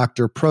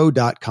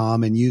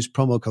airdoctorpro.com and use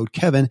promo code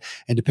Kevin,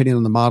 and depending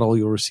on the model,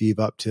 you'll receive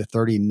up to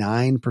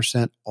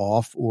 39%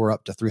 off or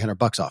up to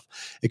 $300 off.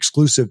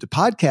 Exclusive to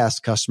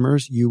podcast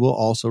customers, you will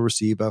also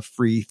receive a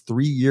free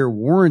 3-year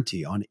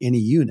warranty on any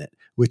unit,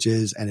 which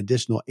is an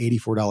additional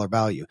 $84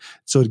 value.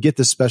 So to get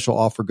this special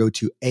offer, go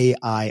to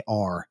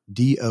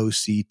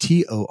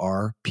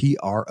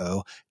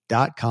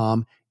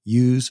airdoctorpro.com.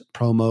 Use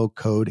promo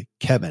code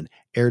Kevin.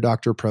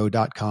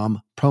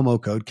 airdoctorpro.com, promo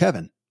code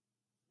Kevin.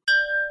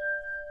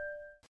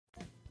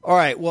 All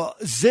right, well,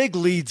 Zig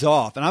leads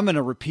off, and I'm going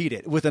to repeat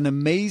it, with an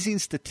amazing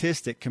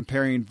statistic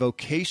comparing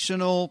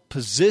vocational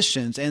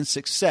positions and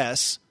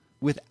success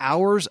with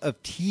hours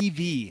of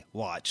TV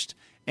watched.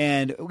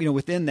 And,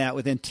 within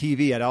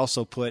TV, I'd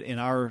also put in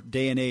our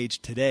day and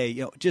age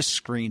today, just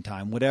screen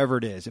time, whatever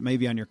it is. It may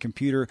be on your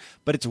computer,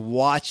 but it's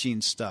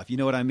watching stuff. You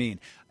know what I mean?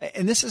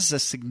 And this is a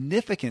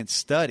significant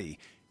study.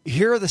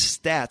 Here are the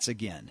stats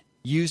again,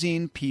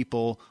 using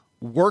people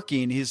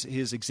working.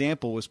 His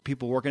example was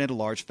people working at a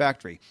large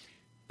factory.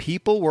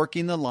 People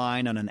working the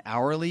line on an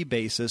hourly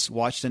basis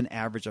watched an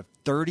average of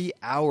 30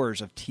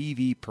 hours of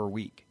TV per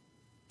week.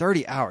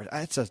 30 hours.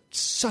 That's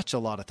such a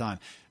lot of time.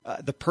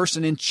 The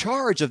person in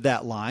charge of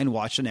that line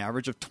watched an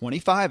average of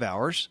 25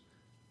 hours.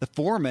 The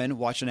foreman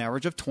watched an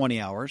average of 20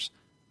 hours.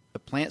 The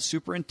plant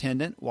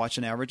superintendent watched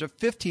an average of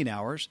 15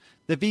 hours.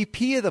 The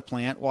VP of the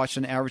plant watched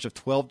an average of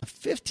 12 to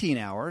 15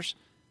 hours.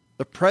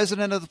 The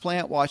president of the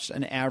plant watched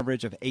an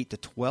average of 8 to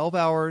 12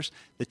 hours.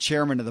 The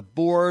chairman of the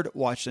board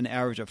watched an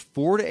average of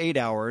 4 to 8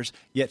 hours,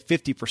 yet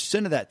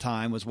 50% of that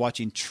time was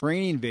watching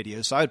training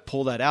videos. So I would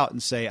pull that out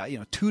and say,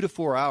 2 to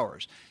 4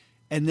 hours.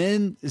 And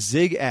then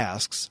Zig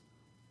asks,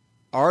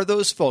 are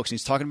those folks, and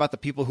he's talking about the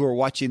people who are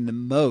watching the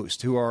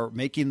most, who are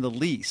making the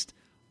least,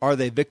 are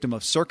they a victim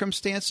of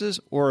circumstances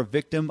or a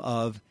victim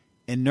of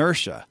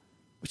inertia?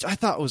 Which I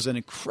thought was an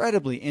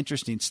incredibly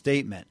interesting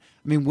statement.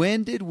 I mean,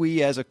 when did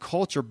we as a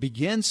culture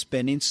begin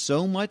spending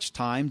so much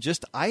time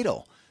just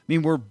idle? I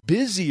mean, we're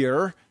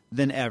busier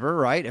than ever,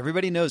 right?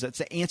 Everybody knows that's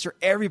the answer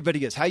everybody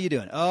gets. How you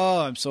doing? Oh,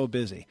 I'm so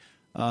busy.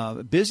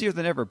 Busier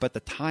than ever, but the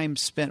time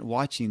spent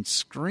watching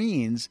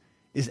screens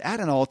is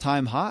at an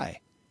all-time high.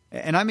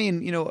 And I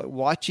mean,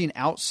 watching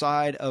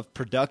outside of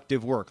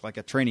productive work, like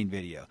a training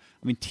video.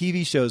 I mean,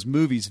 TV shows,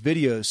 movies,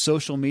 videos,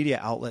 social media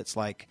outlets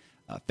like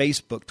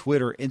Facebook,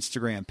 Twitter,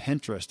 Instagram,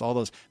 Pinterest, all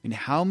those. I mean,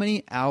 how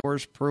many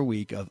hours per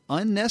week of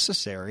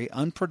unnecessary,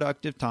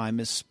 unproductive time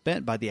is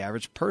spent by the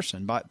average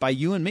person, by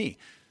you and me?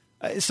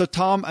 So,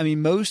 Tom, I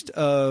mean, most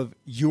of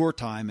your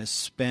time is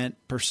spent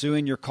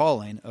pursuing your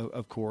calling,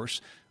 of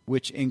course,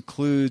 which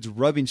includes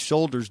rubbing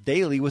shoulders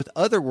daily with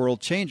other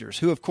world changers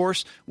who, of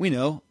course, we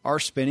know are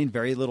spending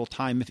very little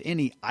time, if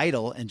any,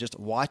 idle and just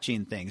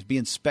watching things,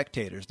 being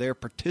spectators. They're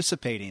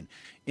participating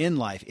in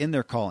life, in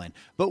their calling.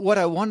 But what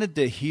I wanted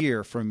to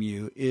hear from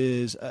you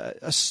is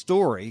a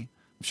story,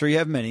 I'm sure you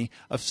have many,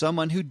 of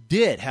someone who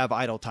did have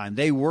idle time.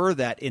 They were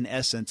that, in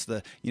essence,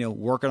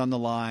 working on the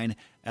line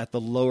at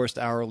the lowest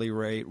hourly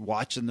rate,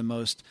 watching the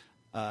most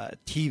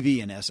TV,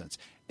 in essence.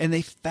 And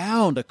they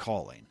found a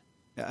calling,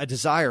 a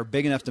desire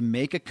big enough to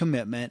make a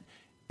commitment,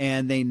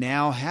 and they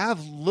now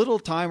have little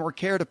time or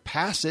care to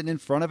pass it in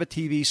front of a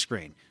TV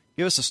screen.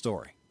 Give us a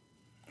story.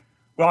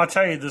 Well, I'll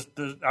tell you,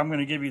 I'm going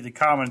to give you the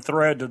common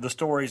thread to the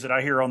stories that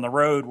I hear on the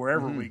road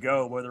wherever we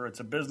go, whether it's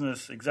a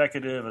business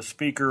executive, a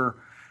speaker,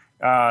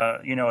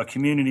 a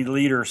community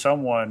leader,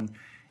 someone,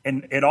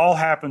 and it all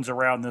happens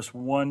around this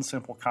one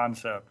simple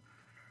concept.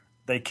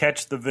 They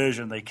catch the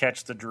vision, they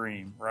catch the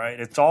dream, right?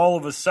 It's all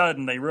of a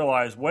sudden they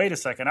realize, wait a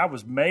second, I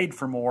was made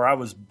for more, I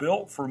was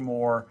built for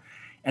more,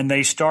 and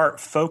they start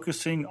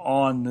focusing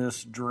on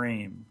this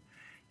dream.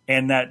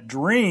 And that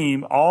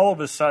dream, all of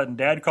a sudden,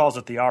 Dad calls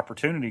it the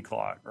opportunity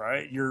clock,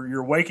 right?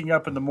 You're waking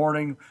up in the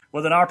morning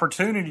with an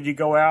opportunity to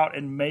go out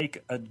and make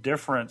a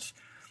difference.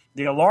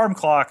 The alarm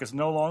clock is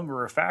no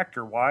longer a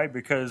factor. Why?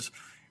 Because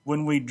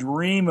when we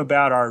dream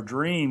about our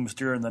dreams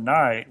during the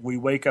night, we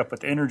wake up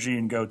with energy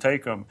and go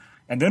take them.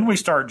 And then we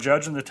start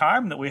judging the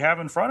time that we have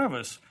in front of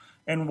us.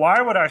 And why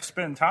would I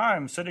spend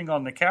time sitting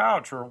on the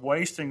couch or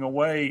wasting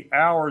away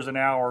hours and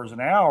hours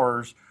and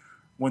hours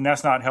when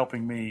that's not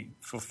helping me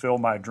fulfill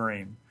my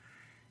dream?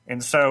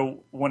 And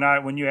so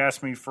when you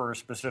ask me for a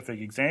specific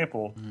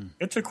example,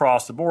 it's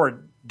across the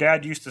board.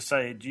 Dad used to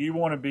say, do you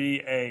want to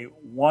be a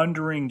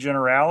wandering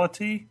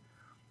generality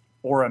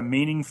or a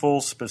meaningful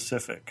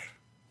specific?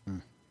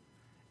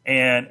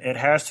 And it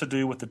has to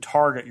do with the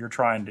target you're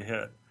trying to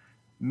hit.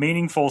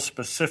 Meaningful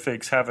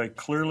specifics have a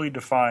clearly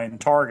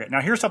defined target. Now,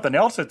 here's something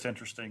else that's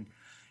interesting.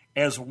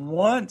 As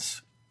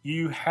once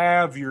you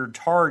have your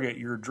target,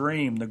 your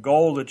dream, the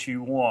goal that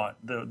you want,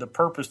 the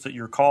purpose that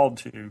you're called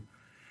to,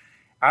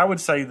 I would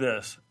say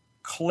this: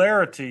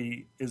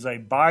 clarity is a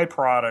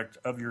byproduct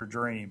of your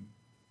dream.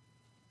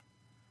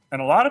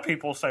 And a lot of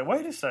people say,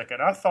 wait a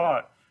second, I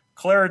thought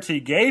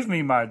clarity gave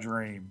me my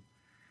dream.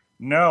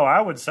 No, I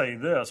would say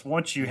this: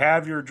 once you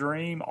have your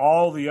dream,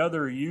 all the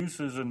other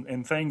uses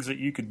and things that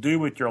you could do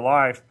with your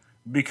life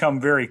become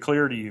very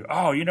clear to you.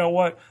 Oh, you know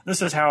what?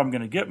 This is how I'm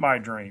going to get my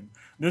dream.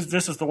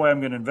 This is the way I'm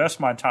going to invest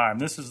my time.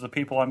 This is the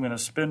people I'm going to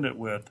spend it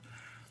with.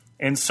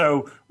 And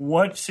so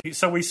we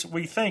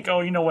think,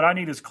 oh, you know what I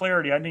need is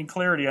clarity. I need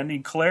clarity. I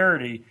need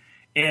clarity.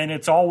 And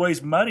it's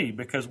always muddy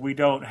because we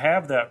don't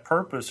have that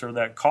purpose or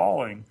that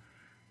calling.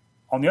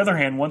 On the other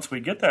hand, once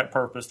we get that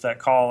purpose, that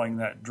calling,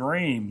 that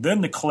dream,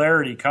 then the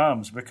clarity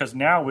comes because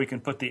now we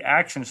can put the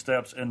action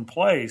steps in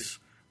place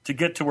to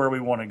get to where we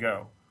want to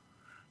go.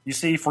 You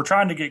see, if we're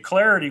trying to get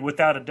clarity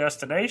without a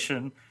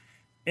destination,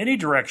 any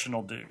direction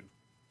will do.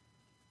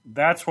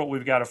 That's what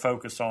we've got to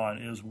focus on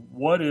is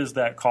what is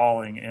that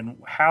calling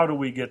and how do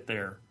we get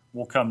there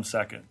will come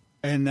second.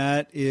 And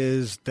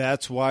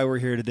that's why we're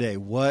here today.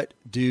 What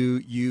do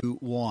you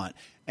want?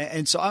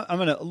 And so I'm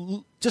going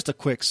to, just a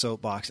quick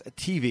soapbox,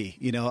 TV.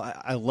 You know,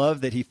 I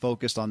love that he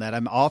focused on that.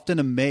 I'm often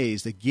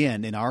amazed,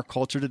 again, in our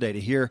culture today to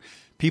hear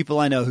people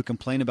I know who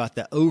complain about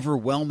the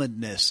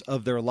overwhelmedness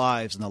of their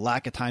lives and the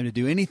lack of time to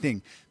do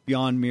anything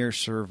beyond mere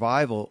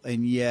survival.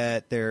 And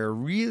yet they're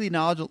really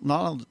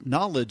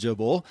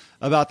knowledgeable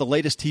about the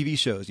latest TV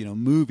shows, you know,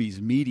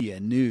 movies, media,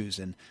 news.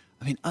 And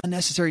I mean,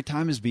 unnecessary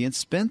time is being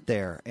spent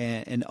there.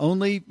 And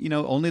only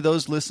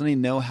those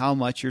listening know how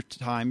much your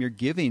time you're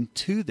giving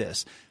to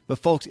this. But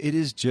folks, it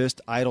is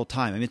just idle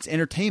time. I mean, it's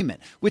entertainment,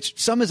 which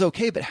some is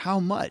okay, but how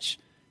much?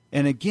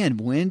 And again,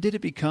 when did it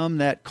become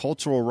that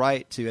cultural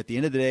right to, at the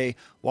end of the day,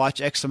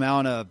 watch X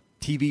amount of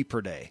TV per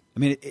day? I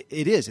mean,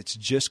 it is. It's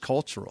just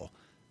cultural.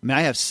 I mean,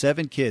 I have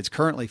 7 kids,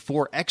 currently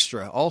 4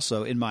 extra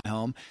also in my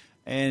home,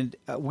 and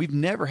we've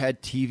never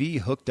had TV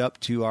hooked up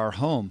to our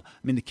home.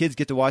 I mean, the kids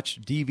get to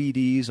watch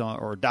DVDs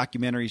or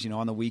documentaries, you know,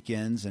 on the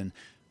weekends, and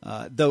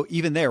Though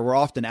even there, we're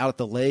often out at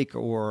the lake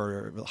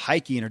or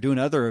hiking or doing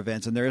other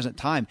events, and there isn't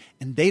time,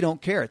 and they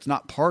don't care. It's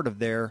not part of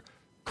their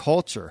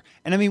culture.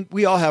 And I mean,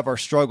 we all have our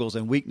struggles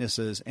and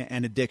weaknesses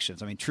and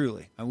addictions. I mean,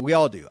 truly, I mean, we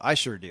all do. I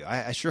sure do.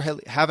 I sure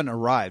haven't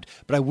arrived.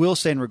 But I will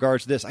say in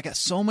regards to this, I got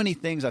so many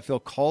things I feel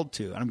called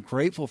to, and I'm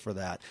grateful for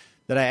that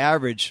I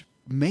average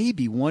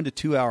maybe 1 to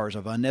 2 hours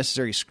of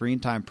unnecessary screen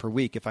time per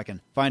week if I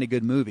can find a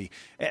good movie,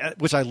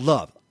 which I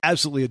love.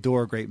 Absolutely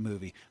adore a great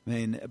movie. I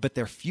mean, but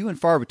they're few and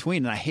far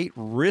between, and I hate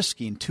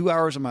risking 2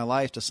 hours of my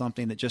life to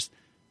something that just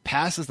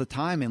passes the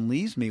time and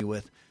leaves me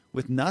with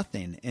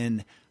nothing.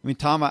 And I mean,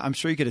 Tom, I'm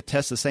sure you could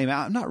attest the same.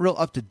 I'm not real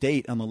up to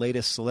date on the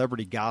latest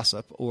celebrity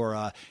gossip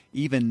or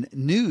even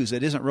news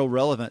that isn't real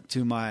relevant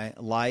to my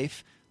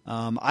life.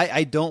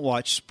 I don't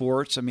watch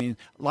sports. I mean,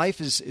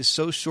 life is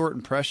so short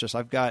and precious.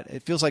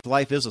 It feels like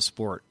life is a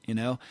sport, you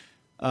know?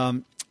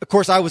 Of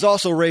course, I was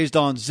also raised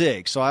on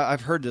Zig, so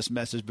I've heard this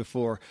message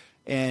before.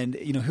 And,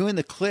 you know, who in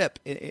the clip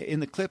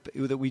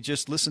that we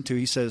just listened to,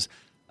 he says,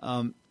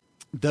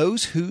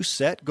 those who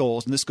set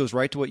goals, and this goes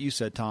right to what you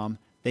said, Tom,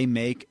 they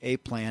make a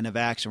plan of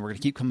action. We're going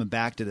to keep coming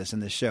back to this in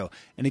this show.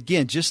 And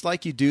again, just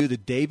like you do the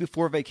day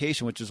before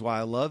vacation, which is why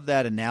I love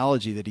that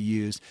analogy that he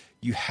used,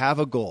 you have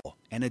a goal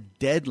and a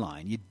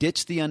deadline. You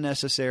ditch the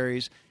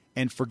unnecessaries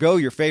and forgo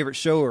your favorite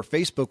show or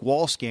Facebook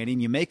wall scanning.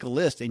 You make a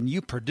list and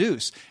you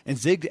produce. And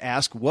Zig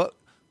asked, what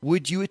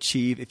would you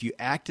achieve if you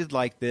acted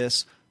like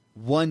this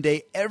one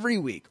day every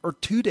week or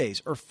 2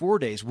 days or 4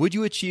 days? Would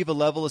you achieve a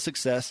level of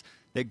success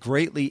that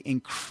greatly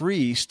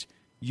increased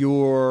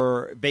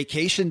your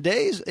vacation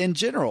days in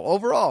general,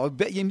 overall?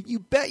 You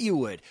bet you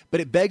would. But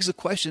it begs the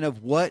question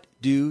of, what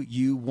do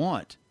you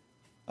want?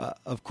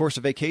 Of course,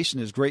 a vacation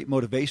is great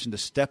motivation to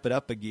step it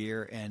up a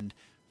gear and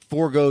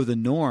forego the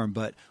norm.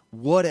 But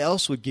what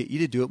else would get you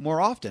to do it more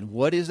often?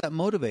 What is that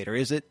motivator?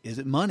 Is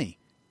it money?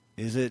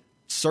 Is it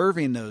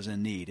serving those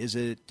in need? Is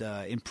it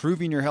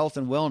improving your health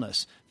and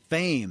wellness,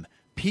 fame,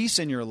 peace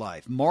in your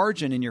life,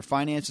 margin in your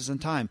finances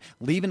and time,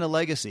 leaving a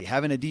legacy,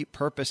 having a deep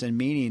purpose and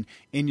meaning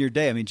in your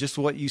day? I mean, just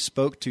what you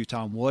spoke to,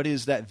 Tom, what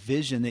is that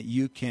vision that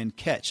you can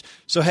catch?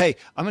 So, hey,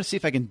 I'm going to see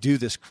if I can do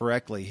this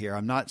correctly here.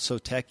 I'm not so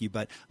techy,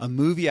 but a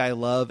movie I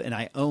love and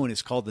I own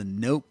is called The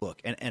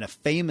Notebook, and a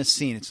famous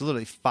scene. It's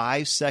literally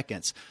 5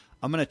 seconds.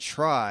 I'm going to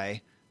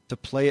try to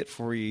play it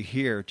for you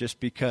here just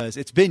because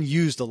it's been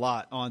used a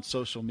lot on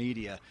social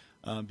media.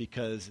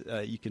 Because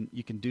you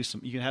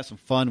can have some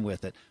fun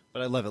with it.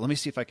 But I love it. Let me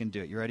see if I can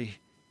do it. You ready?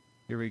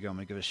 Here we go. I'm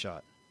going to give it a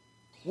shot.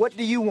 What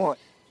do you want?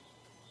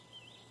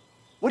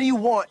 What do you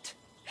want?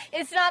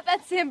 It's not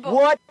that simple.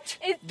 What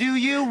do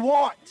you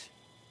want?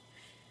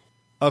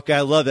 Okay,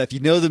 I love that. If you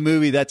know the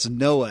movie, that's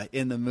Noah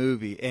in the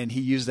movie, and he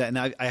used that, and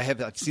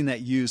I've seen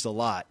that used a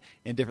lot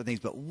in different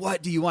things. But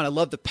what do you want? I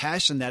love the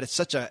passion that it's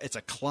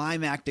a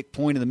climactic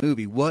point in the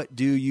movie. What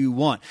do you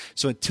want?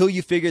 So until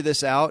you figure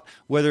this out,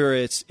 whether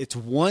it's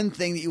one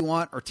thing that you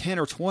want or 10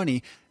 or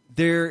 20,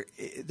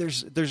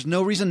 there's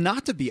no reason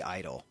not to be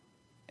idle.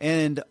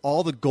 And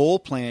all the goal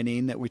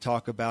planning that we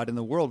talk about in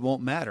the world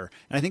won't matter.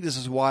 And I think this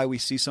is why we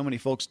see so many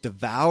folks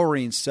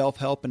devouring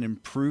self-help and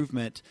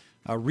improvement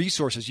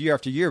resources year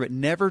after year, but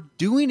never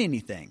doing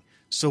anything.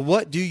 So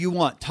what do you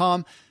want?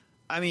 Tom,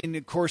 I mean,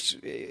 of course,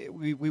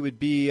 we would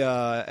be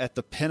at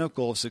the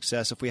pinnacle of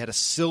success if we had a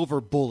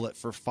silver bullet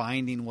for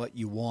finding what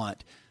you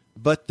want.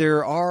 But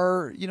there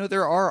are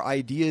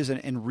ideas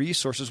and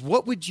resources.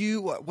 What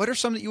are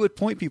some that you would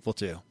point people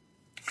to?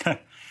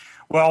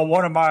 Well,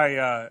 one of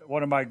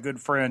my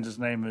good friends, his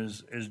name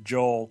is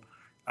Joel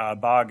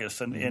Bogus,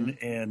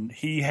 and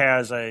he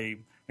has I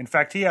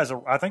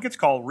think it's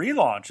called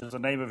Relaunch is the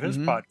name of his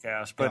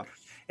podcast. But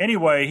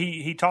anyway,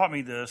 he taught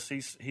me this.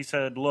 He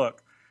said,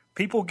 look,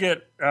 people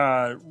get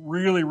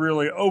really,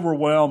 really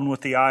overwhelmed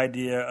with the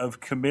idea of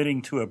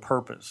committing to a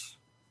purpose,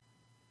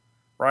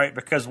 right?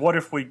 Because what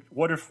if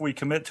we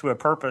commit to a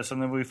purpose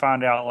and then we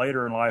find out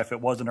later in life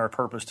it wasn't our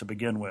purpose to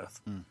begin with?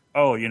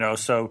 Oh,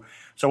 so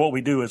what we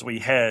do is we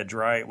hedge,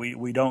 right?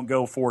 We don't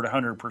go forward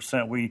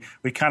 100%.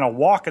 We kind of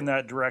walk in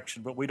that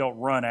direction, but we don't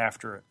run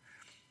after it.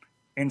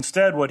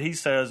 Instead, what he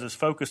says is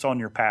focus on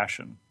your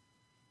passion.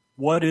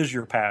 What is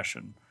your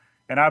passion?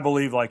 And I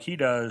believe, like he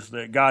does,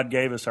 that God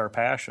gave us our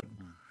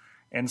passion.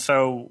 And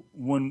so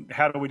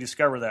how do we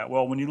discover that?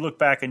 Well, when you look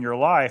back in your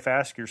life,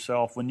 ask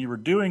yourself, when you were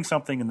doing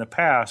something in the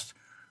past,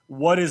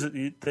 what is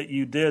it that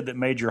you did that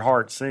made your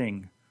heart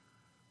sing?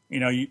 You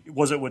know,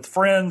 was it with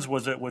friends?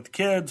 Was it with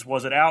kids?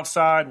 Was it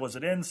outside? Was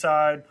it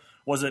inside?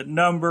 Was it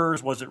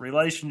numbers? Was it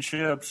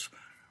relationships?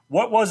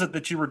 What was it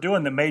that you were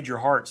doing that made your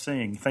heart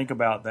sing? Think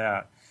about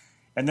that.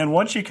 And then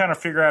once you kind of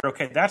figure out,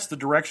 okay, that's the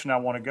direction I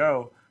want to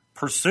go,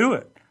 pursue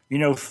it. You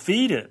know,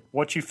 feed it.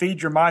 What you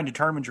feed your mind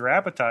determines your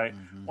appetite.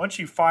 Once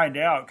you find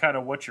out kind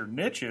of what your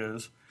niche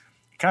is,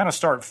 you kind of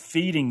start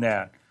feeding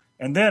that.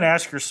 And then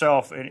ask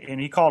yourself,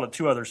 and he called it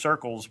 2 other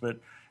circles, but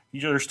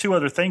there's 2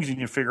 other things you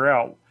need to figure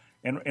out.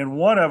 And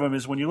one of them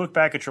is when you look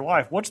back at your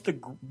life, what's the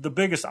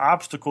biggest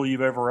obstacle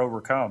you've ever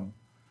overcome?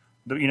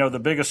 The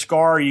biggest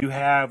scar you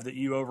have that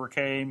you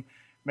overcame.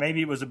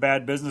 Maybe it was a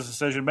bad business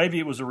decision. Maybe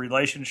it was a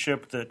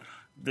relationship that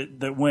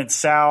that went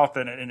south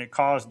and it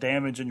caused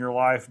damage in your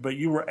life, but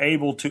you were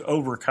able to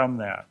overcome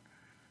that.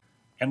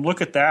 And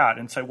look at that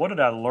and say, what did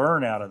I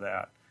learn out of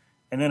that?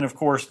 And then, of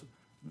course,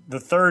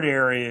 the third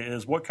area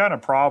is, what kind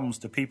of problems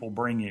do people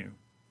bring you?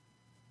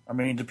 I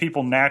mean, do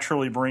people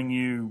naturally bring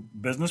you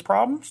business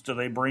problems? Do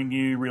they bring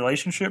you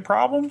relationship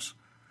problems?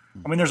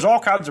 I mean, there's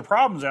all kinds of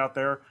problems out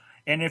there.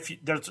 And if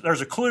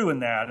there's a clue in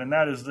that, and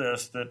that is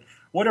this, that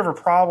whatever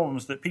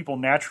problems that people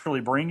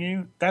naturally bring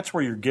you, that's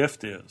where your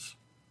gift is.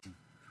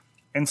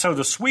 And so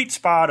the sweet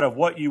spot of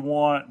what you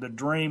want, the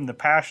dream, the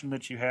passion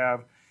that you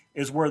have,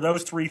 is where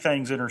those three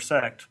things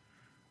intersect.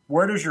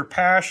 Where does your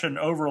passion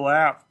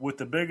overlap with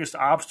the biggest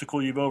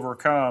obstacle you've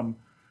overcome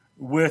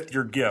with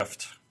your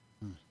gift?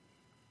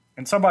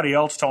 And somebody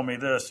else told me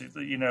this,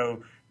 you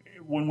know,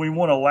 when we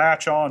want to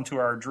latch on to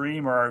our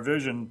dream or our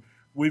vision,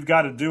 we've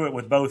got to do it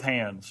with both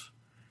hands.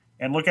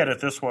 And look at it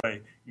this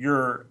way.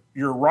 Your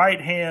right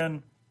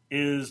hand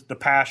is the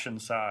passion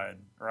side,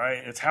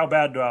 right? It's how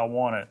bad do I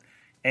want it?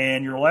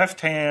 And your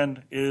left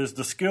hand is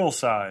the skill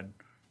side.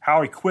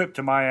 How equipped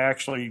am I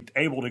actually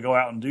able to go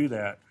out and do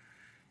that?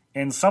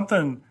 And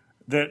something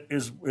that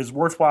is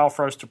worthwhile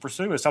for us to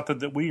pursue is something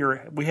that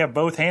we have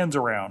both hands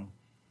around.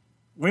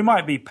 We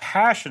might be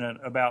passionate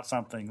about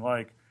something,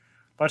 like,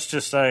 let's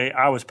just say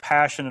I was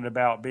passionate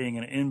about being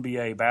an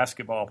NBA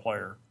basketball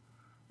player.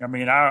 I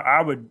mean,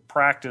 I would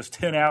practice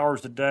 10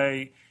 hours a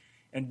day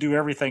and do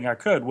everything I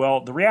could.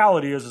 Well, the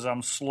reality is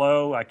I'm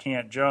slow, I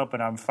can't jump,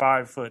 and I'm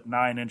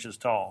 5'9"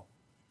 tall.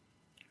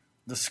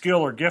 The skill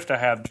or gift I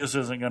have just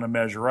isn't going to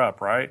measure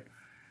up, right?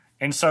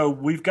 And so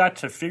we've got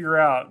to figure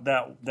out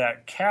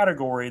that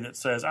category that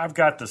says I've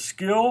got the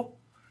skill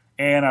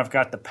and I've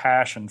got the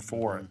passion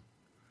for it.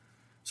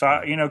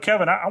 So, you know,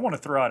 Kevin, I want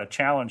to throw out a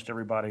challenge to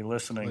everybody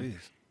listening,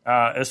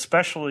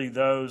 especially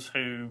those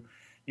who,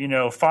 you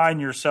know,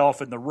 find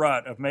yourself in the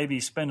rut of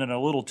maybe spending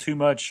a little too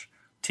much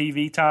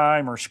TV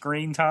time or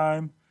screen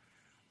time.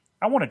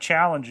 I want to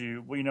challenge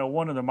you. You know,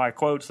 one of my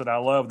quotes that I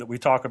love that we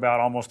talk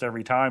about almost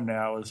every time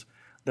now is,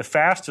 the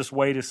fastest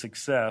way to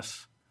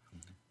success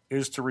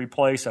is to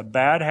replace a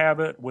bad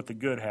habit with a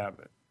good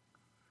habit.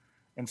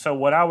 And so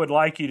what I would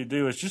like you to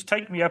do is just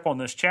take me up on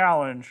this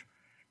challenge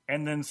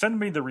and then send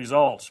me the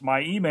results.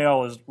 My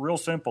email is real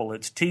simple.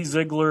 It's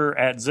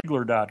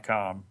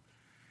tzigler@zigler.com.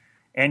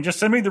 And just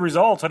send me the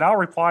results and I'll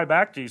reply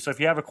back to you. So if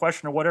you have a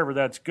question or whatever,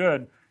 that's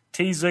good.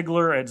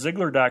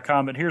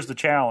 tzigler@zigler.com. And here's the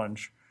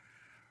challenge.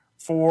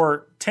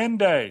 For 10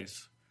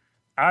 days,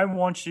 I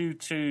want you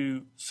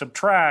to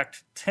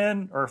subtract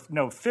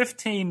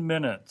 15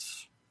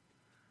 minutes.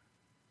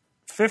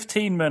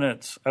 15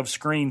 minutes of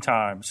screen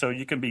time. So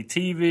you can be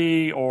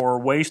TV or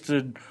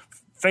wasted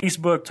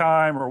Facebook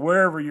time or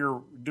wherever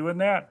you're doing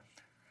that,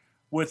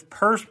 with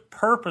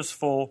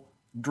purposeful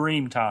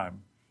dream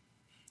time.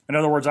 In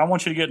other words, I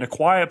want you to get in a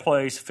quiet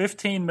place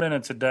 15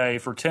 minutes a day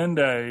for 10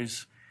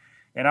 days,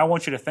 and I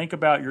want you to think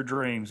about your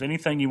dreams,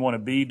 anything you want to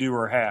be, do,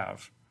 or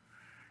have.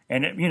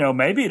 And,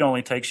 maybe it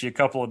only takes you a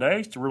couple of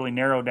days to really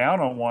narrow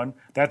down on one.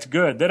 That's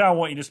good. Then I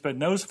want you to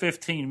spend those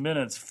 15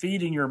 minutes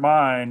feeding your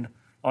mind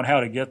on how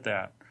to get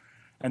that.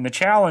 And the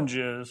challenge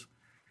is,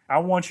 I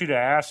want you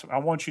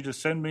to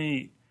send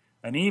me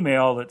an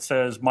email that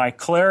says my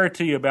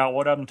clarity about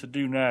what I'm to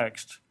do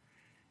next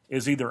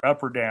is either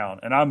up or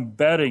down. And I'm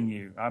betting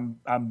you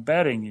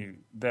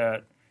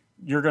that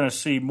you're going to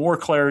see more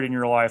clarity in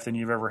your life than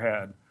you've ever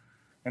had.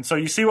 And so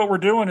you see what we're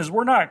doing is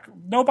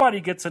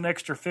nobody gets an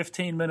extra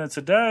 15 minutes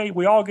a day.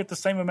 We all get the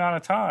same amount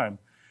of time.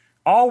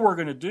 All we're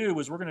going to do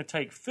is we're going to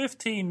take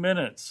 15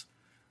 minutes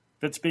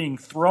that's being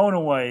thrown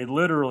away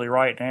literally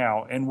right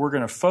now, and we're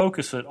going to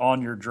focus it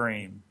on your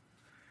dream.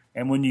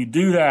 And when you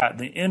do that,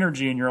 the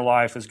energy in your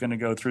life is going to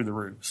go through the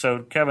roof. So,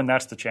 Kevin,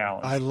 that's the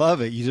challenge. I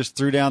love it. You just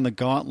threw down the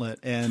gauntlet.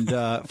 And,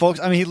 folks,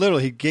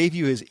 he gave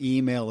you his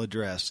email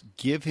address.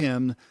 Give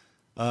him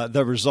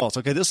the results.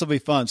 Okay, this will be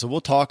fun. So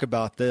we'll talk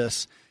about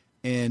this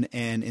in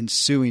an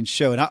ensuing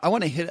show. And I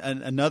want to hit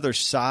another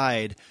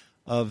side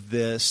of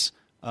this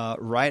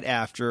right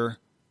after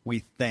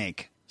we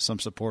thank some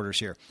supporters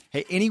here.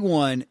 Hey,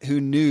 anyone who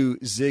knew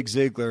Zig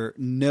Ziglar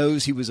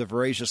knows he was a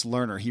voracious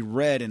learner. He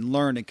read and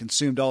learned and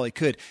consumed all he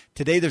could.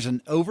 Today, there's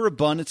an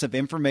overabundance of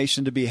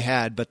information to be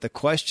had, but the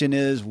question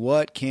is,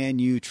 what can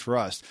you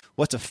trust?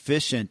 What's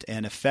efficient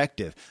and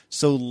effective?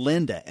 So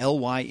Lynda,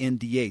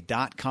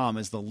 LYNDA.com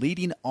is the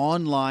leading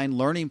online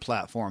learning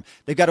platform.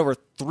 They've got over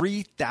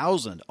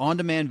 3,000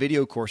 on-demand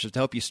video courses to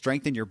help you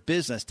strengthen your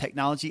business,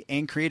 technology,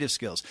 and creative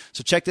skills.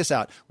 So check this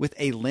out. With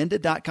a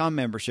Lynda.com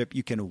membership,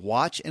 you can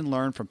watch and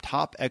learn from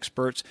top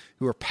experts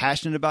who are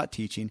passionate about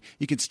teaching.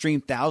 You can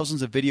stream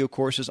thousands of video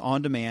courses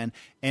on demand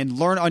and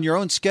learn on your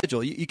own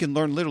schedule. You can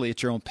learn literally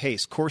at your own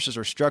pace. Courses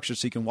are structured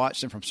so you can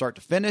watch them from start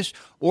to finish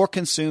or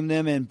consume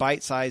them in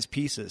bite-sized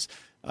pieces.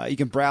 You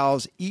can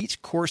browse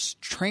each course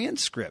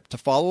transcript to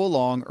follow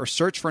along or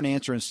search for an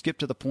answer and skip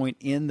to the point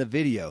in the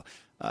video.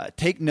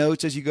 Take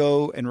notes as you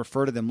go and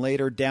refer to them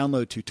later.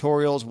 Download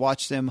tutorials,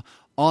 watch them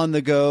on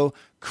the go,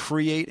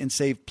 create and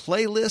save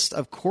playlists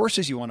of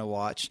courses you want to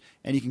watch,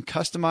 and you can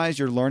customize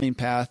your learning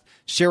path,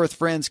 share with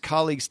friends,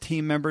 colleagues,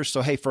 team members.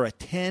 So, hey, for a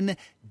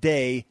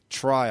 10-day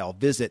trial,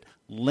 visit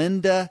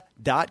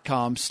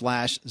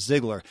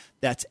lynda.com/Ziglar.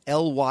 That's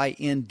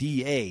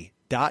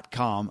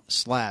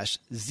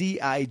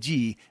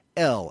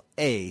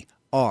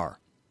LYNDA.com/ZIGLAR.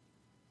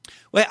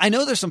 Well, I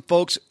know there's some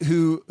folks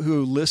who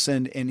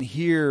listen and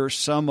hear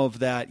some of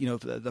that,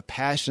 the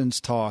passions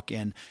talk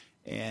and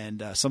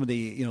some of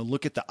the,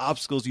 look at the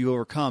obstacles you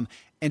overcome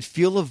and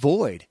feel a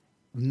void.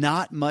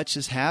 Not much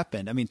has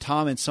happened. I mean,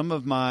 Tom, in some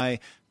of my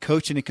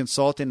coaching and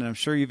consulting, and I'm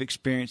sure you've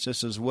experienced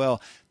this as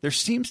well, there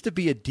seems to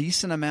be a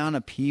decent amount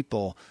of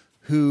people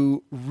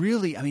who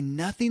really,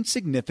 nothing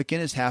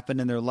significant has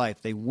happened in their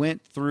life. They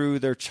went through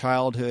their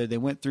childhood, they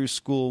went through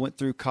school, went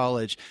through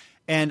college.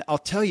 And I'll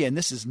tell you, and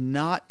this is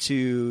not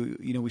to,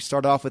 we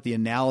start off with the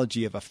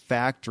analogy of a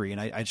factory, and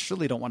I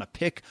surely don't want to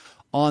pick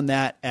on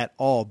that at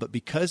all, but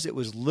because it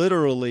was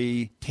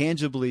literally,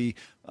 tangibly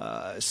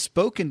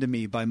spoken to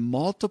me by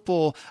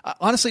multiple,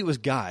 honestly, it was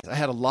guys. I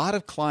had a lot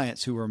of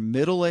clients who were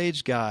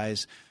middle-aged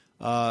guys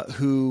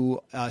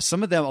who, a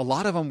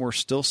lot of them were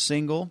still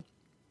single,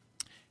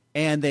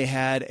 and they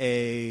had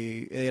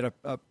a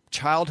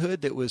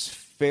childhood that was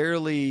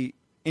fairly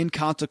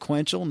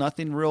inconsequential,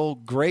 nothing real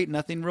great,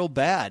 nothing real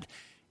bad,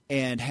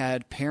 and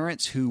had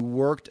parents who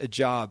worked a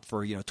job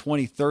for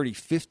 20, 30,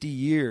 50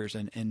 years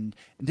and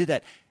did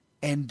that.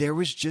 And there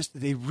was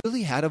they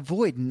really had a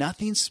void.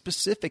 Nothing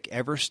specific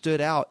ever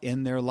stood out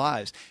in their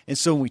lives. And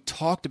so when we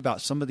talked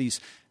about some of these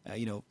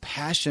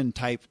passion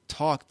type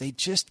talk, they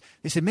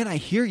said, man, I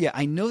hear you.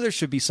 I know there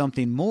should be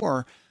something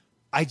more.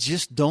 I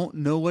just don't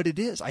know what it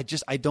is. I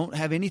don't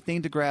have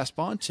anything to grasp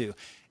onto.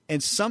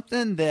 And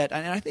something that,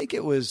 and I think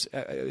it was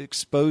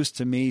exposed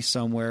to me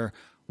somewhere,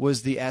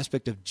 was the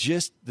aspect of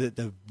just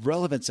the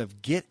relevance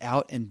of get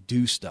out and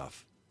do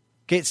stuff.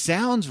 Okay, it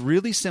sounds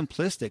really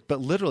simplistic,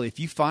 but literally, if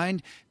you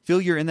feel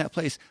you're in that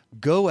place,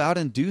 go out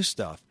and do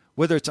stuff,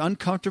 whether it's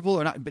uncomfortable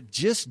or not, but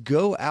just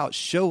go out,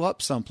 show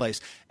up someplace.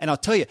 And I'll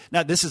tell you,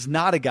 now this is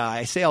not a guy,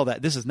 I say all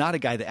that, this is not a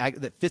guy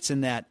that fits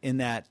in that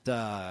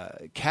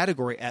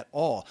category at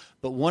all.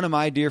 But one of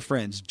my dear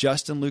friends,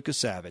 Justin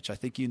Lukasavich, I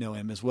think you know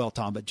him as well,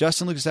 Tom, but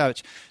Justin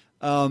Lukasavich,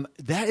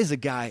 that is a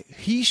guy,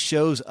 he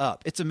shows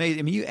up. It's amazing.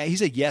 I mean,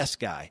 he's a yes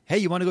guy. Hey,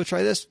 you want to go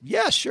try this?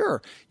 Yeah,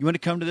 sure. You want to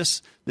come to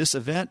this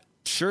event?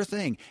 Sure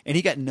thing. And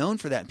he got known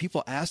for that. And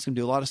people asked him to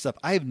do a lot of stuff.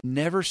 I have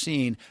never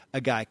seen a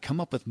guy come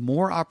up with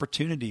more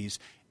opportunities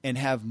and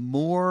have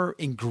more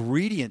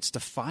ingredients to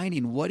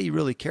finding what he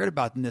really cared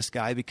about than this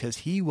guy, because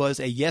he was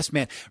a yes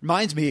man.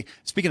 Reminds me,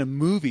 speaking of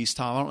movies,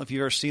 Tom, I don't know if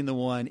you've ever seen the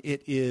one.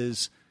 It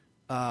is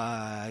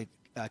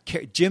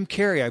Jim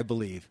Carrey, I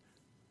believe.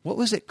 What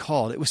was it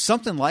called? It was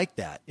something like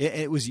that.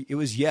 It was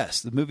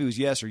Yes. The movie was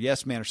Yes or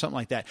Yes Man or something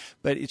like that.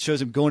 But it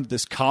shows him going to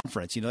this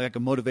conference, like a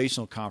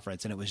motivational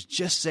conference, and it was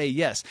just say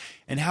yes,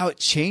 and how it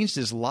changed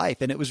his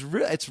life. And it was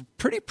it's a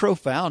pretty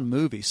profound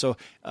movie. So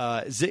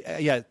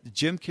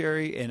Jim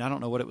Carrey, and I don't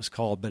know what it was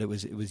called, but it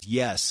was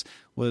Yes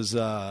was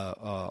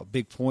a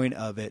big point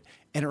of it,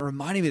 and it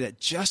reminded me that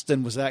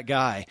Justin was that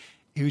guy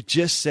who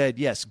just said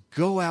yes,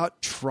 go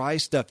out, try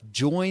stuff,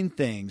 join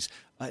things.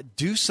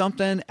 Do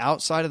something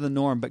outside of the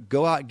norm, but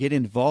go out, get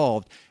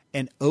involved,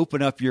 and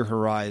open up your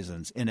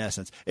horizons, in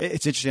essence.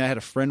 It's interesting. I had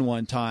a friend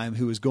one time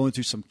who was going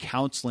through some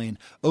counseling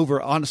over,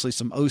 honestly,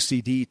 some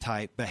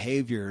OCD-type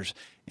behaviors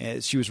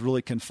she was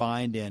really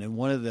confined in. And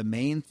one of the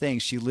main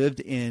things, she lived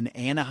in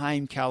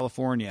Anaheim,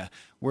 California,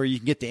 where you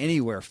can get to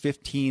anywhere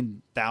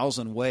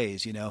 15,000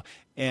 ways,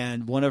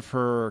 And one of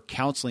her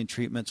counseling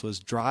treatments was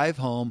drive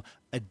home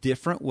a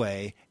different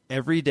way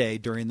every day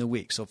during the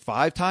week. So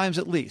 5 times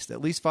at least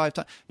 5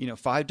 times,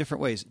 5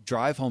 different ways,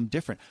 drive home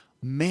different.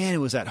 Man,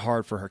 was that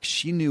hard for her.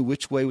 She knew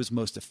which way was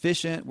most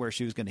efficient, where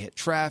she was going to hit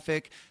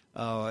traffic,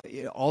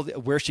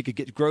 where she could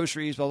get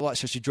groceries, blah, blah, blah.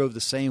 So she drove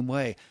the same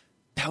way.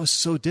 That was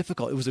so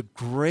difficult. It was a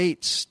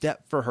great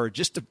step for her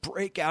just to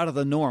break out of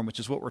the norm, which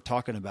is what we're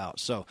talking about.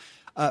 So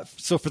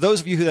for those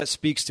of you who that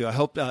speaks to, I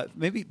hope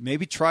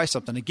maybe try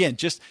something. Again,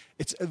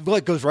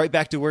 it goes right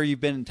back to where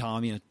you've been,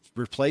 Tom,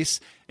 replace,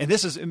 and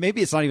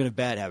maybe it's not even a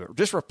bad habit.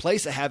 Just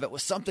replace a habit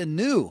with something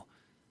new.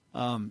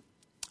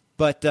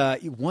 But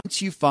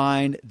once you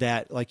find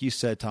that, like you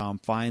said, Tom,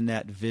 find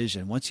that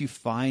vision. Once you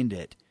find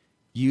it,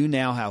 you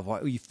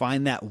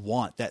find that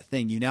want, that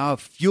thing. You now have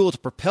fuel to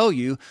propel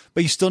you,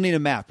 but you still need a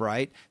map,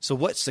 right? So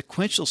what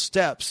sequential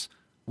steps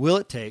will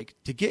it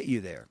take to get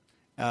you there?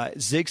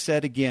 Zig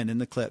said again in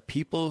the clip,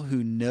 people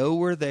who know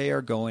where they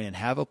are going and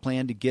have a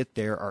plan to get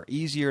there are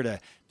easier to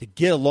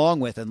get along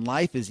with, and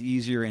life is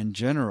easier in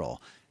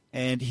general.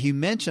 And he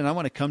mentioned, I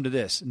want to come to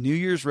this, New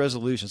Year's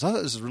resolutions. I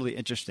thought this was really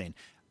interesting.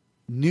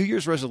 New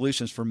Year's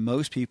resolutions for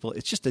most people,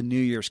 it's just a New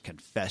Year's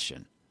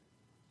confession.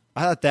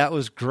 I thought that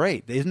was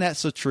great. Isn't that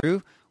so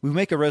true? We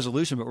make a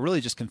resolution, but we're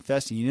really just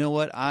confessing, you know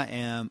what, I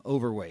am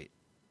overweight.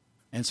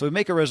 And so we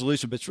make a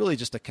resolution, but it's really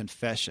just a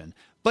confession.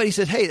 But he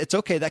said, hey, it's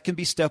okay. That can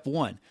be step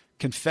one,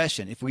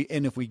 confession. If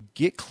we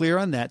get clear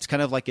on that, it's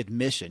kind of like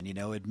admission,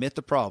 admit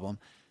the problem.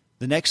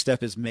 The next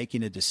step is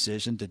making a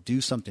decision to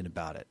do something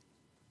about it.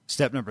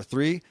 Step number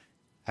 3,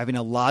 having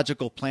a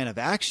logical plan of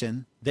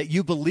action that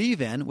you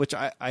believe in, which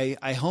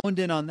I honed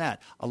in on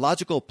that, a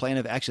logical plan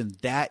of action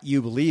that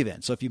you believe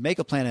in. So if you make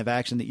a plan of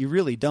action that you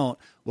really don't,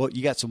 well,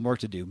 you got some work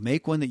to do.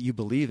 Make one that you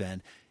believe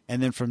in.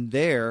 And then from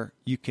there,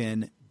 you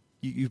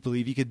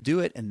believe you could do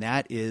it, and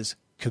that is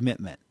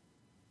commitment.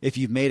 If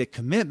you've made a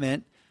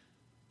commitment,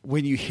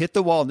 when you hit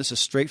the wall, and this is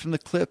straight from the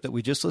clip that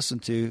we just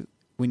listened to,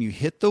 when you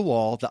hit the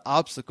wall, the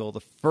obstacle, the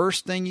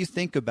first thing you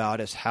think about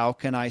is how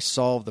can I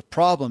solve the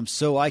problem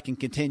so I can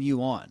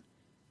continue on?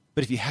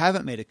 But if you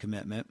haven't made a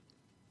commitment,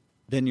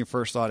 then your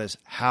first thought is,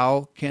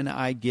 how can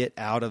I get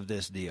out of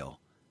this deal?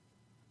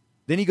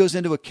 Then he goes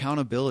into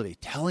accountability,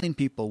 telling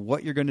people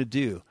what you're going to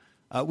do,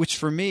 which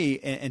for me,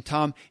 and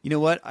Tom, you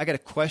know what? I got a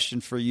question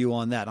for you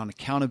on that, on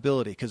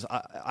accountability, because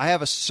I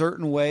have a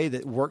certain way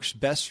that works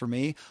best for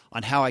me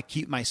on how I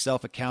keep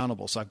myself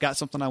accountable. So I've got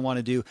something I want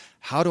to do.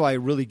 How do I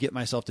really get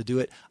myself to do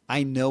it?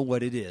 I know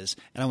what it is,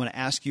 and I want to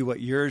ask you what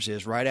yours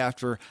is right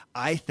after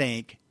I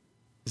thank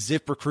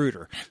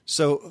ZipRecruiter.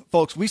 So,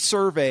 folks, we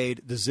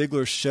surveyed the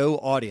Ziglar Show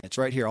audience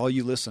right here, all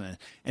you listening,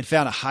 and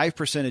found a high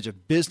percentage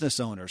of business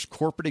owners,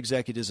 corporate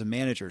executives, and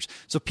managers.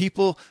 So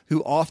people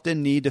who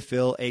often need to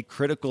fill a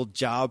critical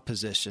job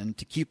position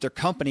to keep their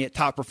company at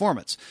top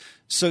performance.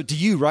 So do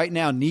you right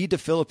now need to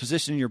fill a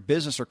position in your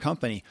business or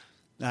company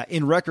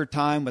in record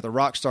time with a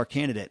rock star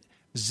candidate?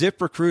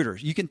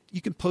 ZipRecruiter, you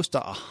can post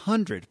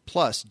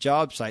 100+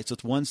 job sites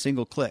with one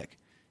single click.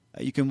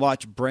 You can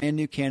watch brand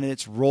new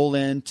candidates roll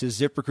into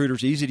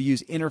ZipRecruiter's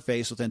easy-to-use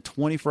interface within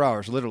 24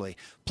 hours, literally,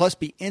 plus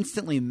be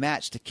instantly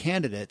matched to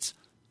candidates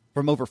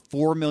from over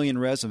 4 million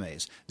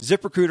resumes.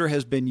 ZipRecruiter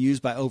has been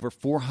used by over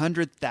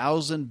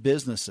 400,000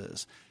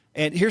 businesses.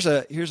 And here's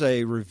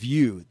a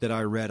review that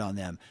I read on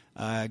them.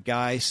 A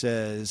guy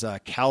says,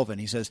 Calvin,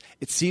 he says,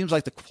 it seems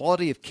like the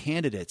quality of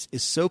candidates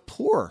is so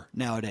poor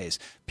nowadays.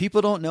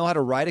 People don't know how to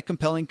write a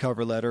compelling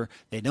cover letter.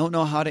 They don't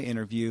know how to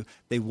interview.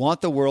 They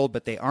want the world,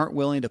 but they aren't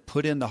willing to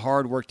put in the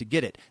hard work to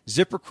get it.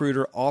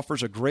 ZipRecruiter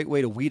offers a great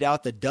way to weed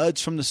out the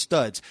duds from the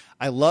studs.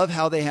 I love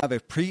how they have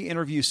a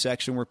pre-interview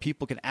section where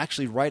people can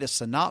actually write a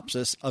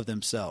synopsis of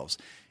themselves.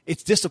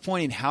 It's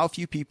disappointing how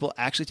few people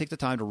actually take the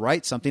time to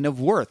write something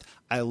of worth.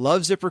 I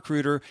love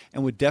ZipRecruiter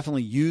and would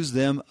definitely use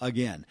them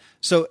again.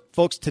 So,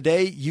 folks,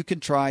 today you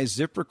can try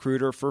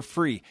ZipRecruiter for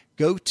free.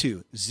 Go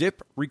to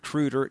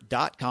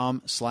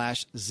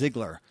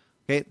ZipRecruiter.com/Ziglar.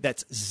 Okay,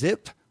 that's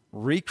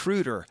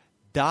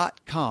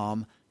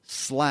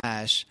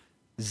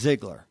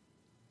ZipRecruiter.com/Ziglar.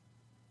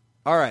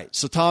 All right,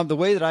 so Tom, the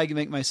way that I can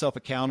make myself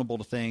accountable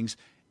to things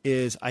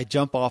is I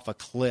jump off a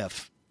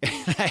cliff.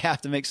 I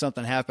have to make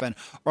something happen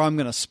or I'm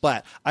going to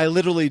splat. I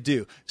literally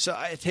do. So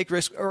I take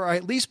risks, or I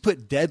at least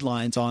put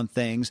deadlines on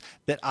things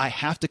that I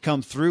have to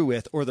come through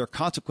with, or their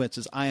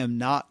consequences I am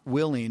not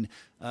willing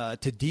to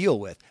deal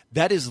with.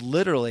 That is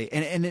literally,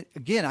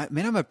 again,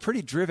 I'm a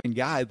pretty driven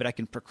guy, but I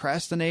can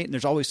procrastinate, and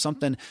there's always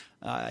something.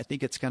 I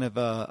think it's kind of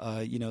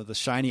the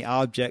shiny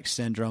object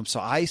syndrome. So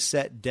I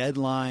set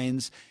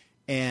deadlines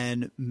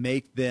and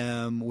make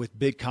them with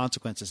big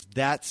consequences.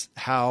 It's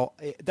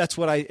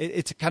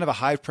kind of a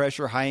high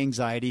pressure, high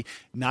anxiety,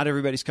 not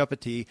everybody's cup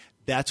of tea.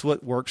 That's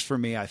what works for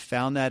me. I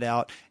found that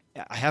out.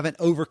 I haven't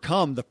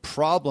overcome the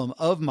problem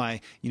of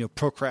my,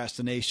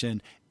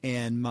 procrastination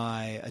and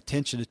my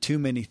attention to too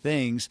many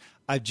things.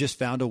 I've just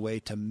found a way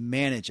to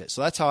manage it.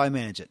 So that's how I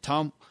manage it.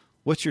 Tom,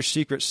 what's your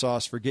secret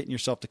sauce for getting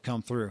yourself to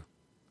come through?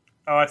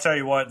 Oh, I tell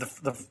you what,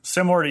 the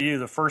similar to you,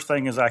 the first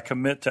thing is I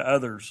commit to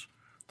others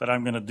that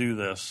I'm going to do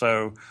this.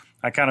 So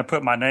I kind of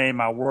put my name,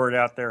 my word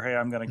out there. Hey,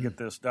 I'm going to get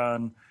this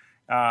done.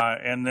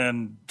 And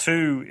then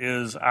 2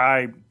 is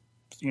I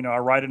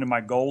write it in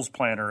my goals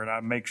planner and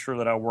I make sure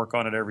that I work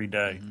on it every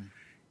day.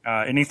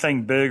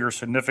 Anything big or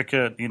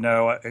significant,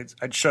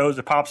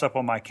 it pops up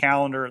on my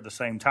calendar at the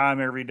same time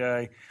every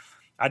day.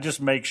 I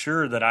just make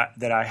sure that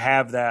I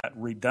have that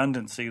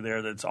redundancy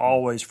there that's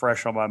always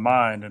fresh on my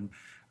mind. And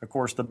of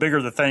course, the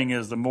bigger the thing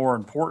is, the more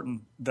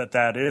important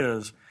that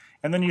is.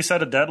 And then you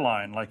set a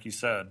deadline, like you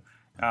said.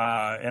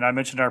 And I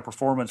mentioned our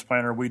performance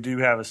planner. We do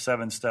have a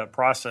 7-step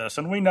process.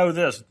 And we know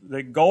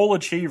that goal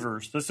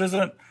achievers, this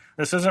isn't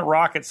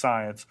rocket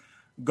science.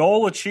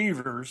 Goal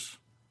achievers,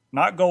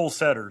 not goal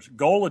setters,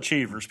 goal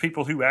achievers,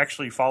 people who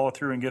actually follow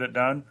through and get it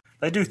done,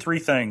 they do 3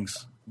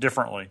 things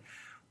differently.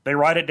 They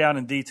write it down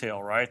in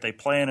detail, right? They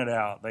plan it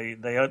out. They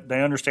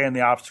understand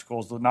the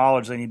obstacles, the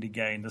knowledge they need to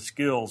gain, the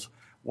skills,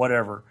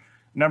 whatever.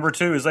 Number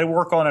 2 is they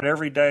work on it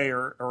every day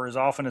or as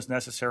often as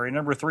necessary.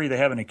 Number 3, they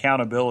have an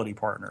accountability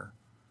partner.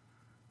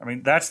 I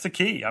mean, that's the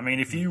key. I mean,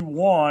 if you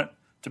want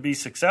to be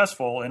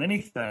successful in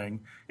anything,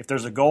 if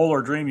there's a goal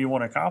or dream you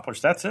want to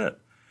accomplish, that's it.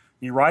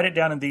 You write it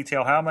down in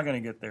detail. How am I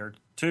going to get there?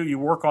 2, you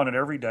work on it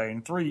every day.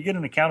 And 3, you get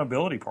an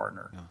accountability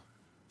partner. Yeah.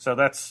 So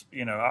that's,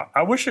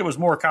 I wish it was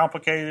more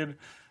complicated.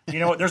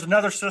 There's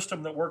another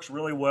system that works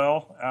really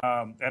well,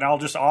 and I'll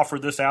just offer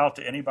this out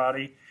to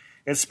anybody.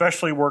 It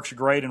especially works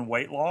great in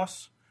weight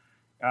loss.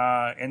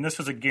 and this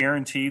is a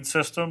guaranteed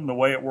system. The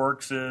way it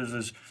works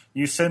is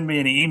you send me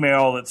an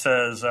email that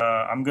says,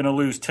 I'm going to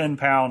lose 10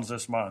 pounds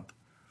this month.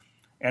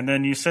 And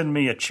then you send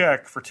me a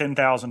check for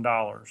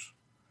 $10,000.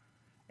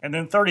 And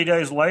then 30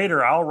 days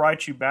later, I'll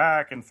write you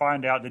back and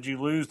find out, did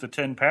you lose the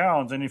 10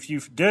 pounds? And if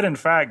you did, in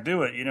fact,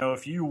 do it,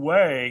 if you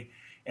weigh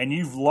and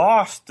you've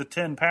lost the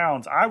 10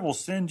 pounds, I will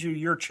send you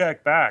your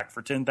check back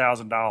for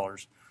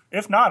 $10,000.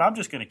 If not, I'm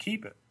just going to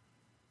keep it.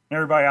 And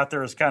everybody out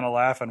there is kind of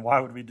laughing. Why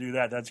would we do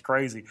that? That's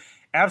crazy.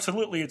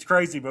 Absolutely, it's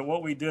crazy. But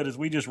what we did is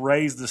we just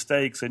raised the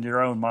stakes in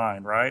your own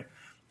mind, right?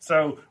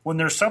 So when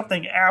there's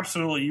something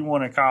absolutely you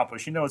want to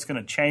accomplish, it's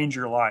going to change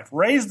your life.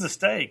 Raise the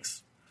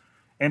stakes.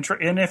 And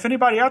if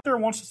anybody out there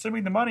wants to send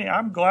me the money,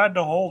 I'm glad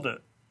to hold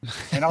it.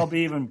 And I'll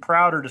be even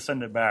prouder to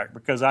send it back,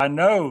 because I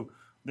know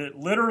that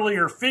literally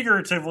or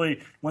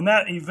figuratively, when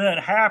that event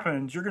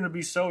happens, you're going to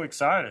be so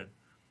excited.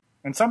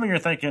 And some of you are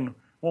thinking,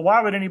 well,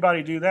 why would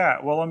anybody do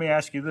that? Well, let me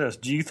ask you this.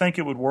 Do you think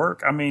it would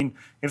work? I mean,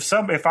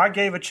 if I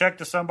gave a check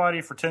to somebody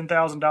for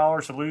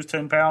 $10,000 to lose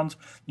 10 pounds,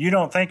 you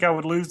don't think I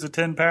would lose the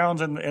 10 pounds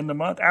in the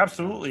month?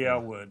 Absolutely, I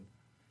would.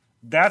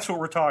 That's what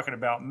we're talking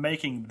about,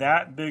 making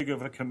that big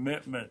of a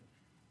commitment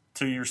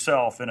to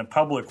yourself in a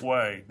public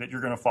way that you're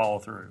going to follow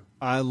through.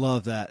 I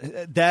love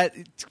that. That,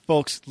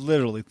 folks,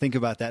 literally think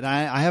about that.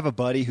 I have a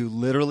buddy who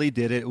literally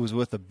did it. It was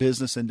with a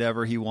business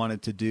endeavor he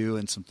wanted to do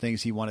and some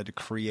things he wanted to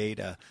create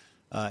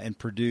and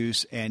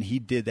produce, and he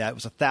did that. It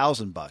was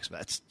 $1,000.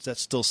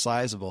 That's still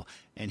sizable,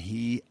 and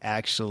he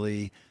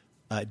actually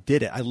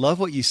did it. I love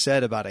what you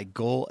said about a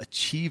goal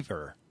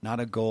achiever, not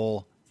a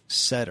goal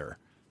setter.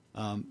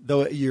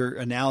 Though your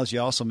analogy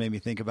also made me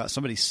think about,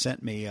 somebody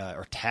sent me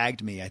or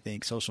tagged me, I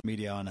think, social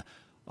media on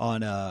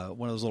one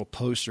of those little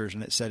posters,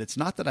 and it said, it's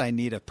not that I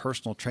need a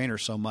personal trainer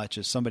so much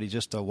as somebody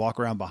just to walk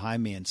around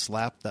behind me and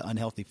slap the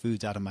unhealthy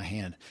foods out of my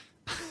hand.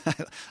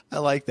 I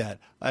like that.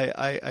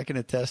 I can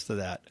attest to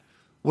that.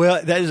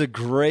 Well, that is a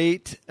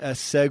great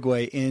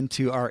segue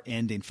into our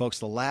ending. Folks,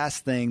 the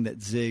last thing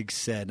that Zig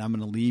said, and I'm going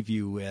to leave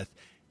you with,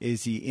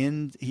 is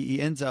he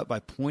ends up by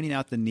pointing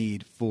out the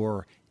need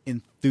for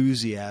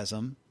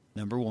enthusiasm,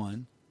 number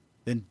one,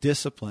 then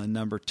discipline,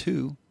 number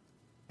two,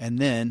 and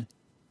then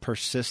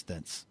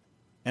persistence.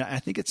 And I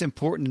think it's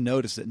important to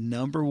notice that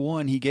number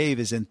one he gave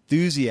is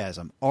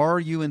enthusiasm. Are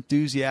you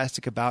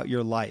enthusiastic about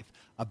your life,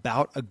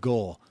 about a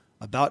goal,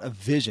 about a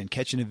vision,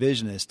 catching a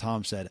vision, as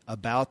Tom said,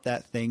 about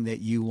that thing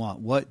that you want?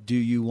 What do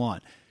you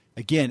want?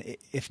 Again,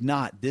 if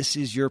not, this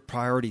is your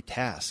priority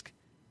task.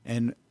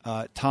 And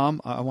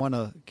Tom,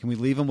 can we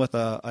leave him with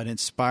an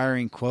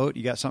inspiring quote?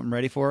 You got something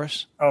ready for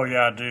us? Oh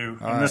yeah, I do.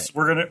 All and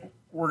right.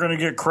 We're gonna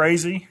get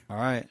crazy. All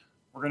right.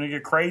 We're gonna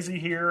get crazy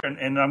here, and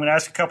I'm gonna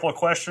ask a couple of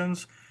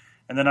questions,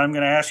 and then I'm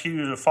gonna ask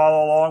you to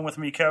follow along with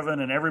me, Kevin,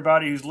 and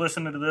everybody who's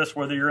listening to this,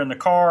 whether you're in the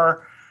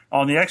car,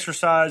 on the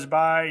exercise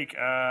bike,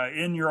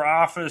 in your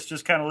office,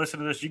 just kind of listen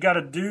to this. You got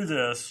to do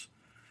this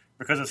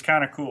because it's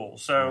kind of cool.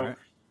 So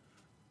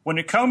when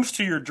it comes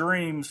to your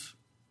dreams,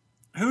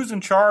 who's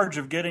in charge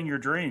of getting your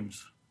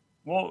dreams?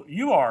 Well,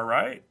 you are,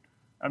 right?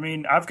 I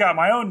mean, I've got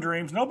my own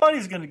dreams.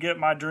 Nobody's going to get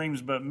my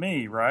dreams but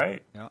me,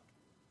 right? Yeah.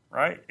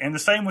 Right? And the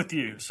same with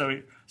you.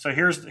 So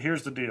here's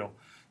the deal.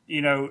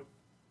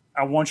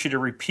 I want you to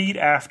repeat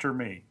after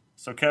me.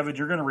 So, Kevin,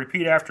 you're going to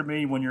repeat after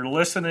me when you're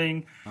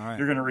listening. All right.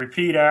 You're going to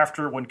repeat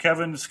after when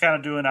Kevin's kind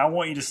of doing. I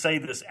want you to say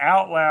this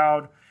out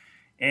loud,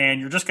 and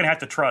you're just going to have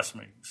to trust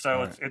me.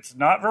 So it's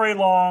not very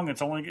long.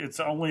 It's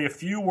only a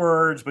few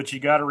words, but you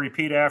got to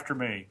repeat after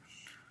me.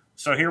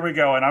 So here we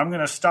go, and I'm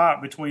going to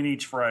stop between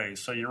each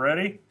phrase. So you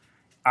ready?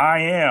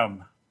 I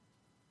am.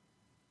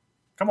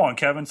 Come on,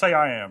 Kevin, say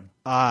I am.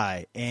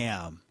 I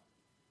am.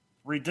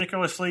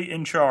 Ridiculously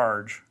in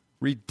charge.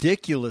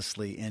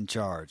 Ridiculously in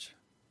charge.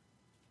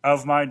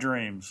 Of my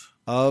dreams.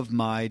 Of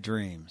my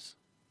dreams.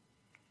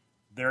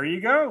 There you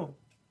go.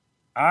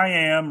 I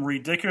am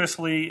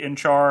ridiculously in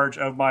charge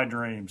of my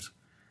dreams.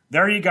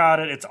 There you got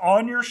it. It's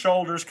on your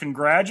shoulders.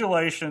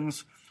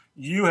 Congratulations.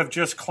 You have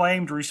just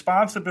claimed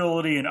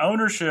responsibility and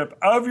ownership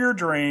of your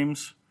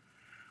dreams.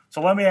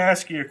 So let me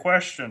ask you a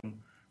question.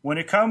 When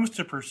it comes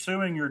to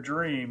pursuing your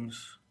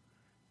dreams,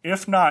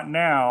 if not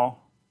now,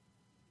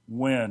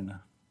 when?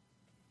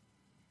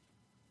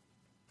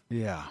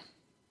 Yeah.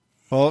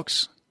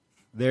 Folks,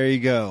 there you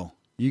go.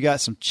 You got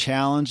some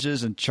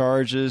challenges and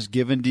charges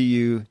given to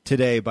you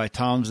today by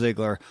Tom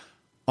Ziglar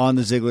on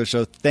The Ziglar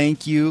Show.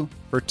 Thank you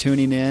for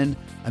tuning in.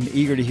 I'm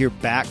eager to hear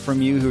back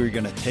from you who are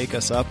going to take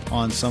us up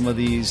on some of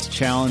these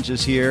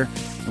challenges here,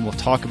 and we'll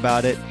talk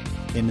about it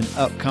in an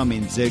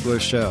upcoming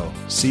Ziglar Show.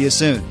 See you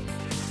soon.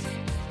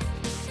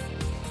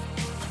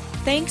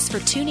 Thanks for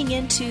tuning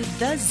in to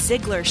The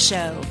Ziglar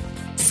Show.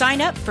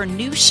 Sign up for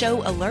new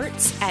show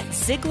alerts at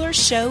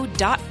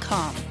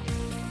ZiglarShow.com.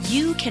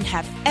 You can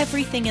have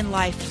everything in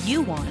life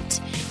you want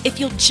if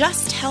you'll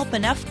just help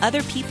enough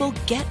other people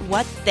get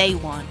what they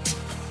want.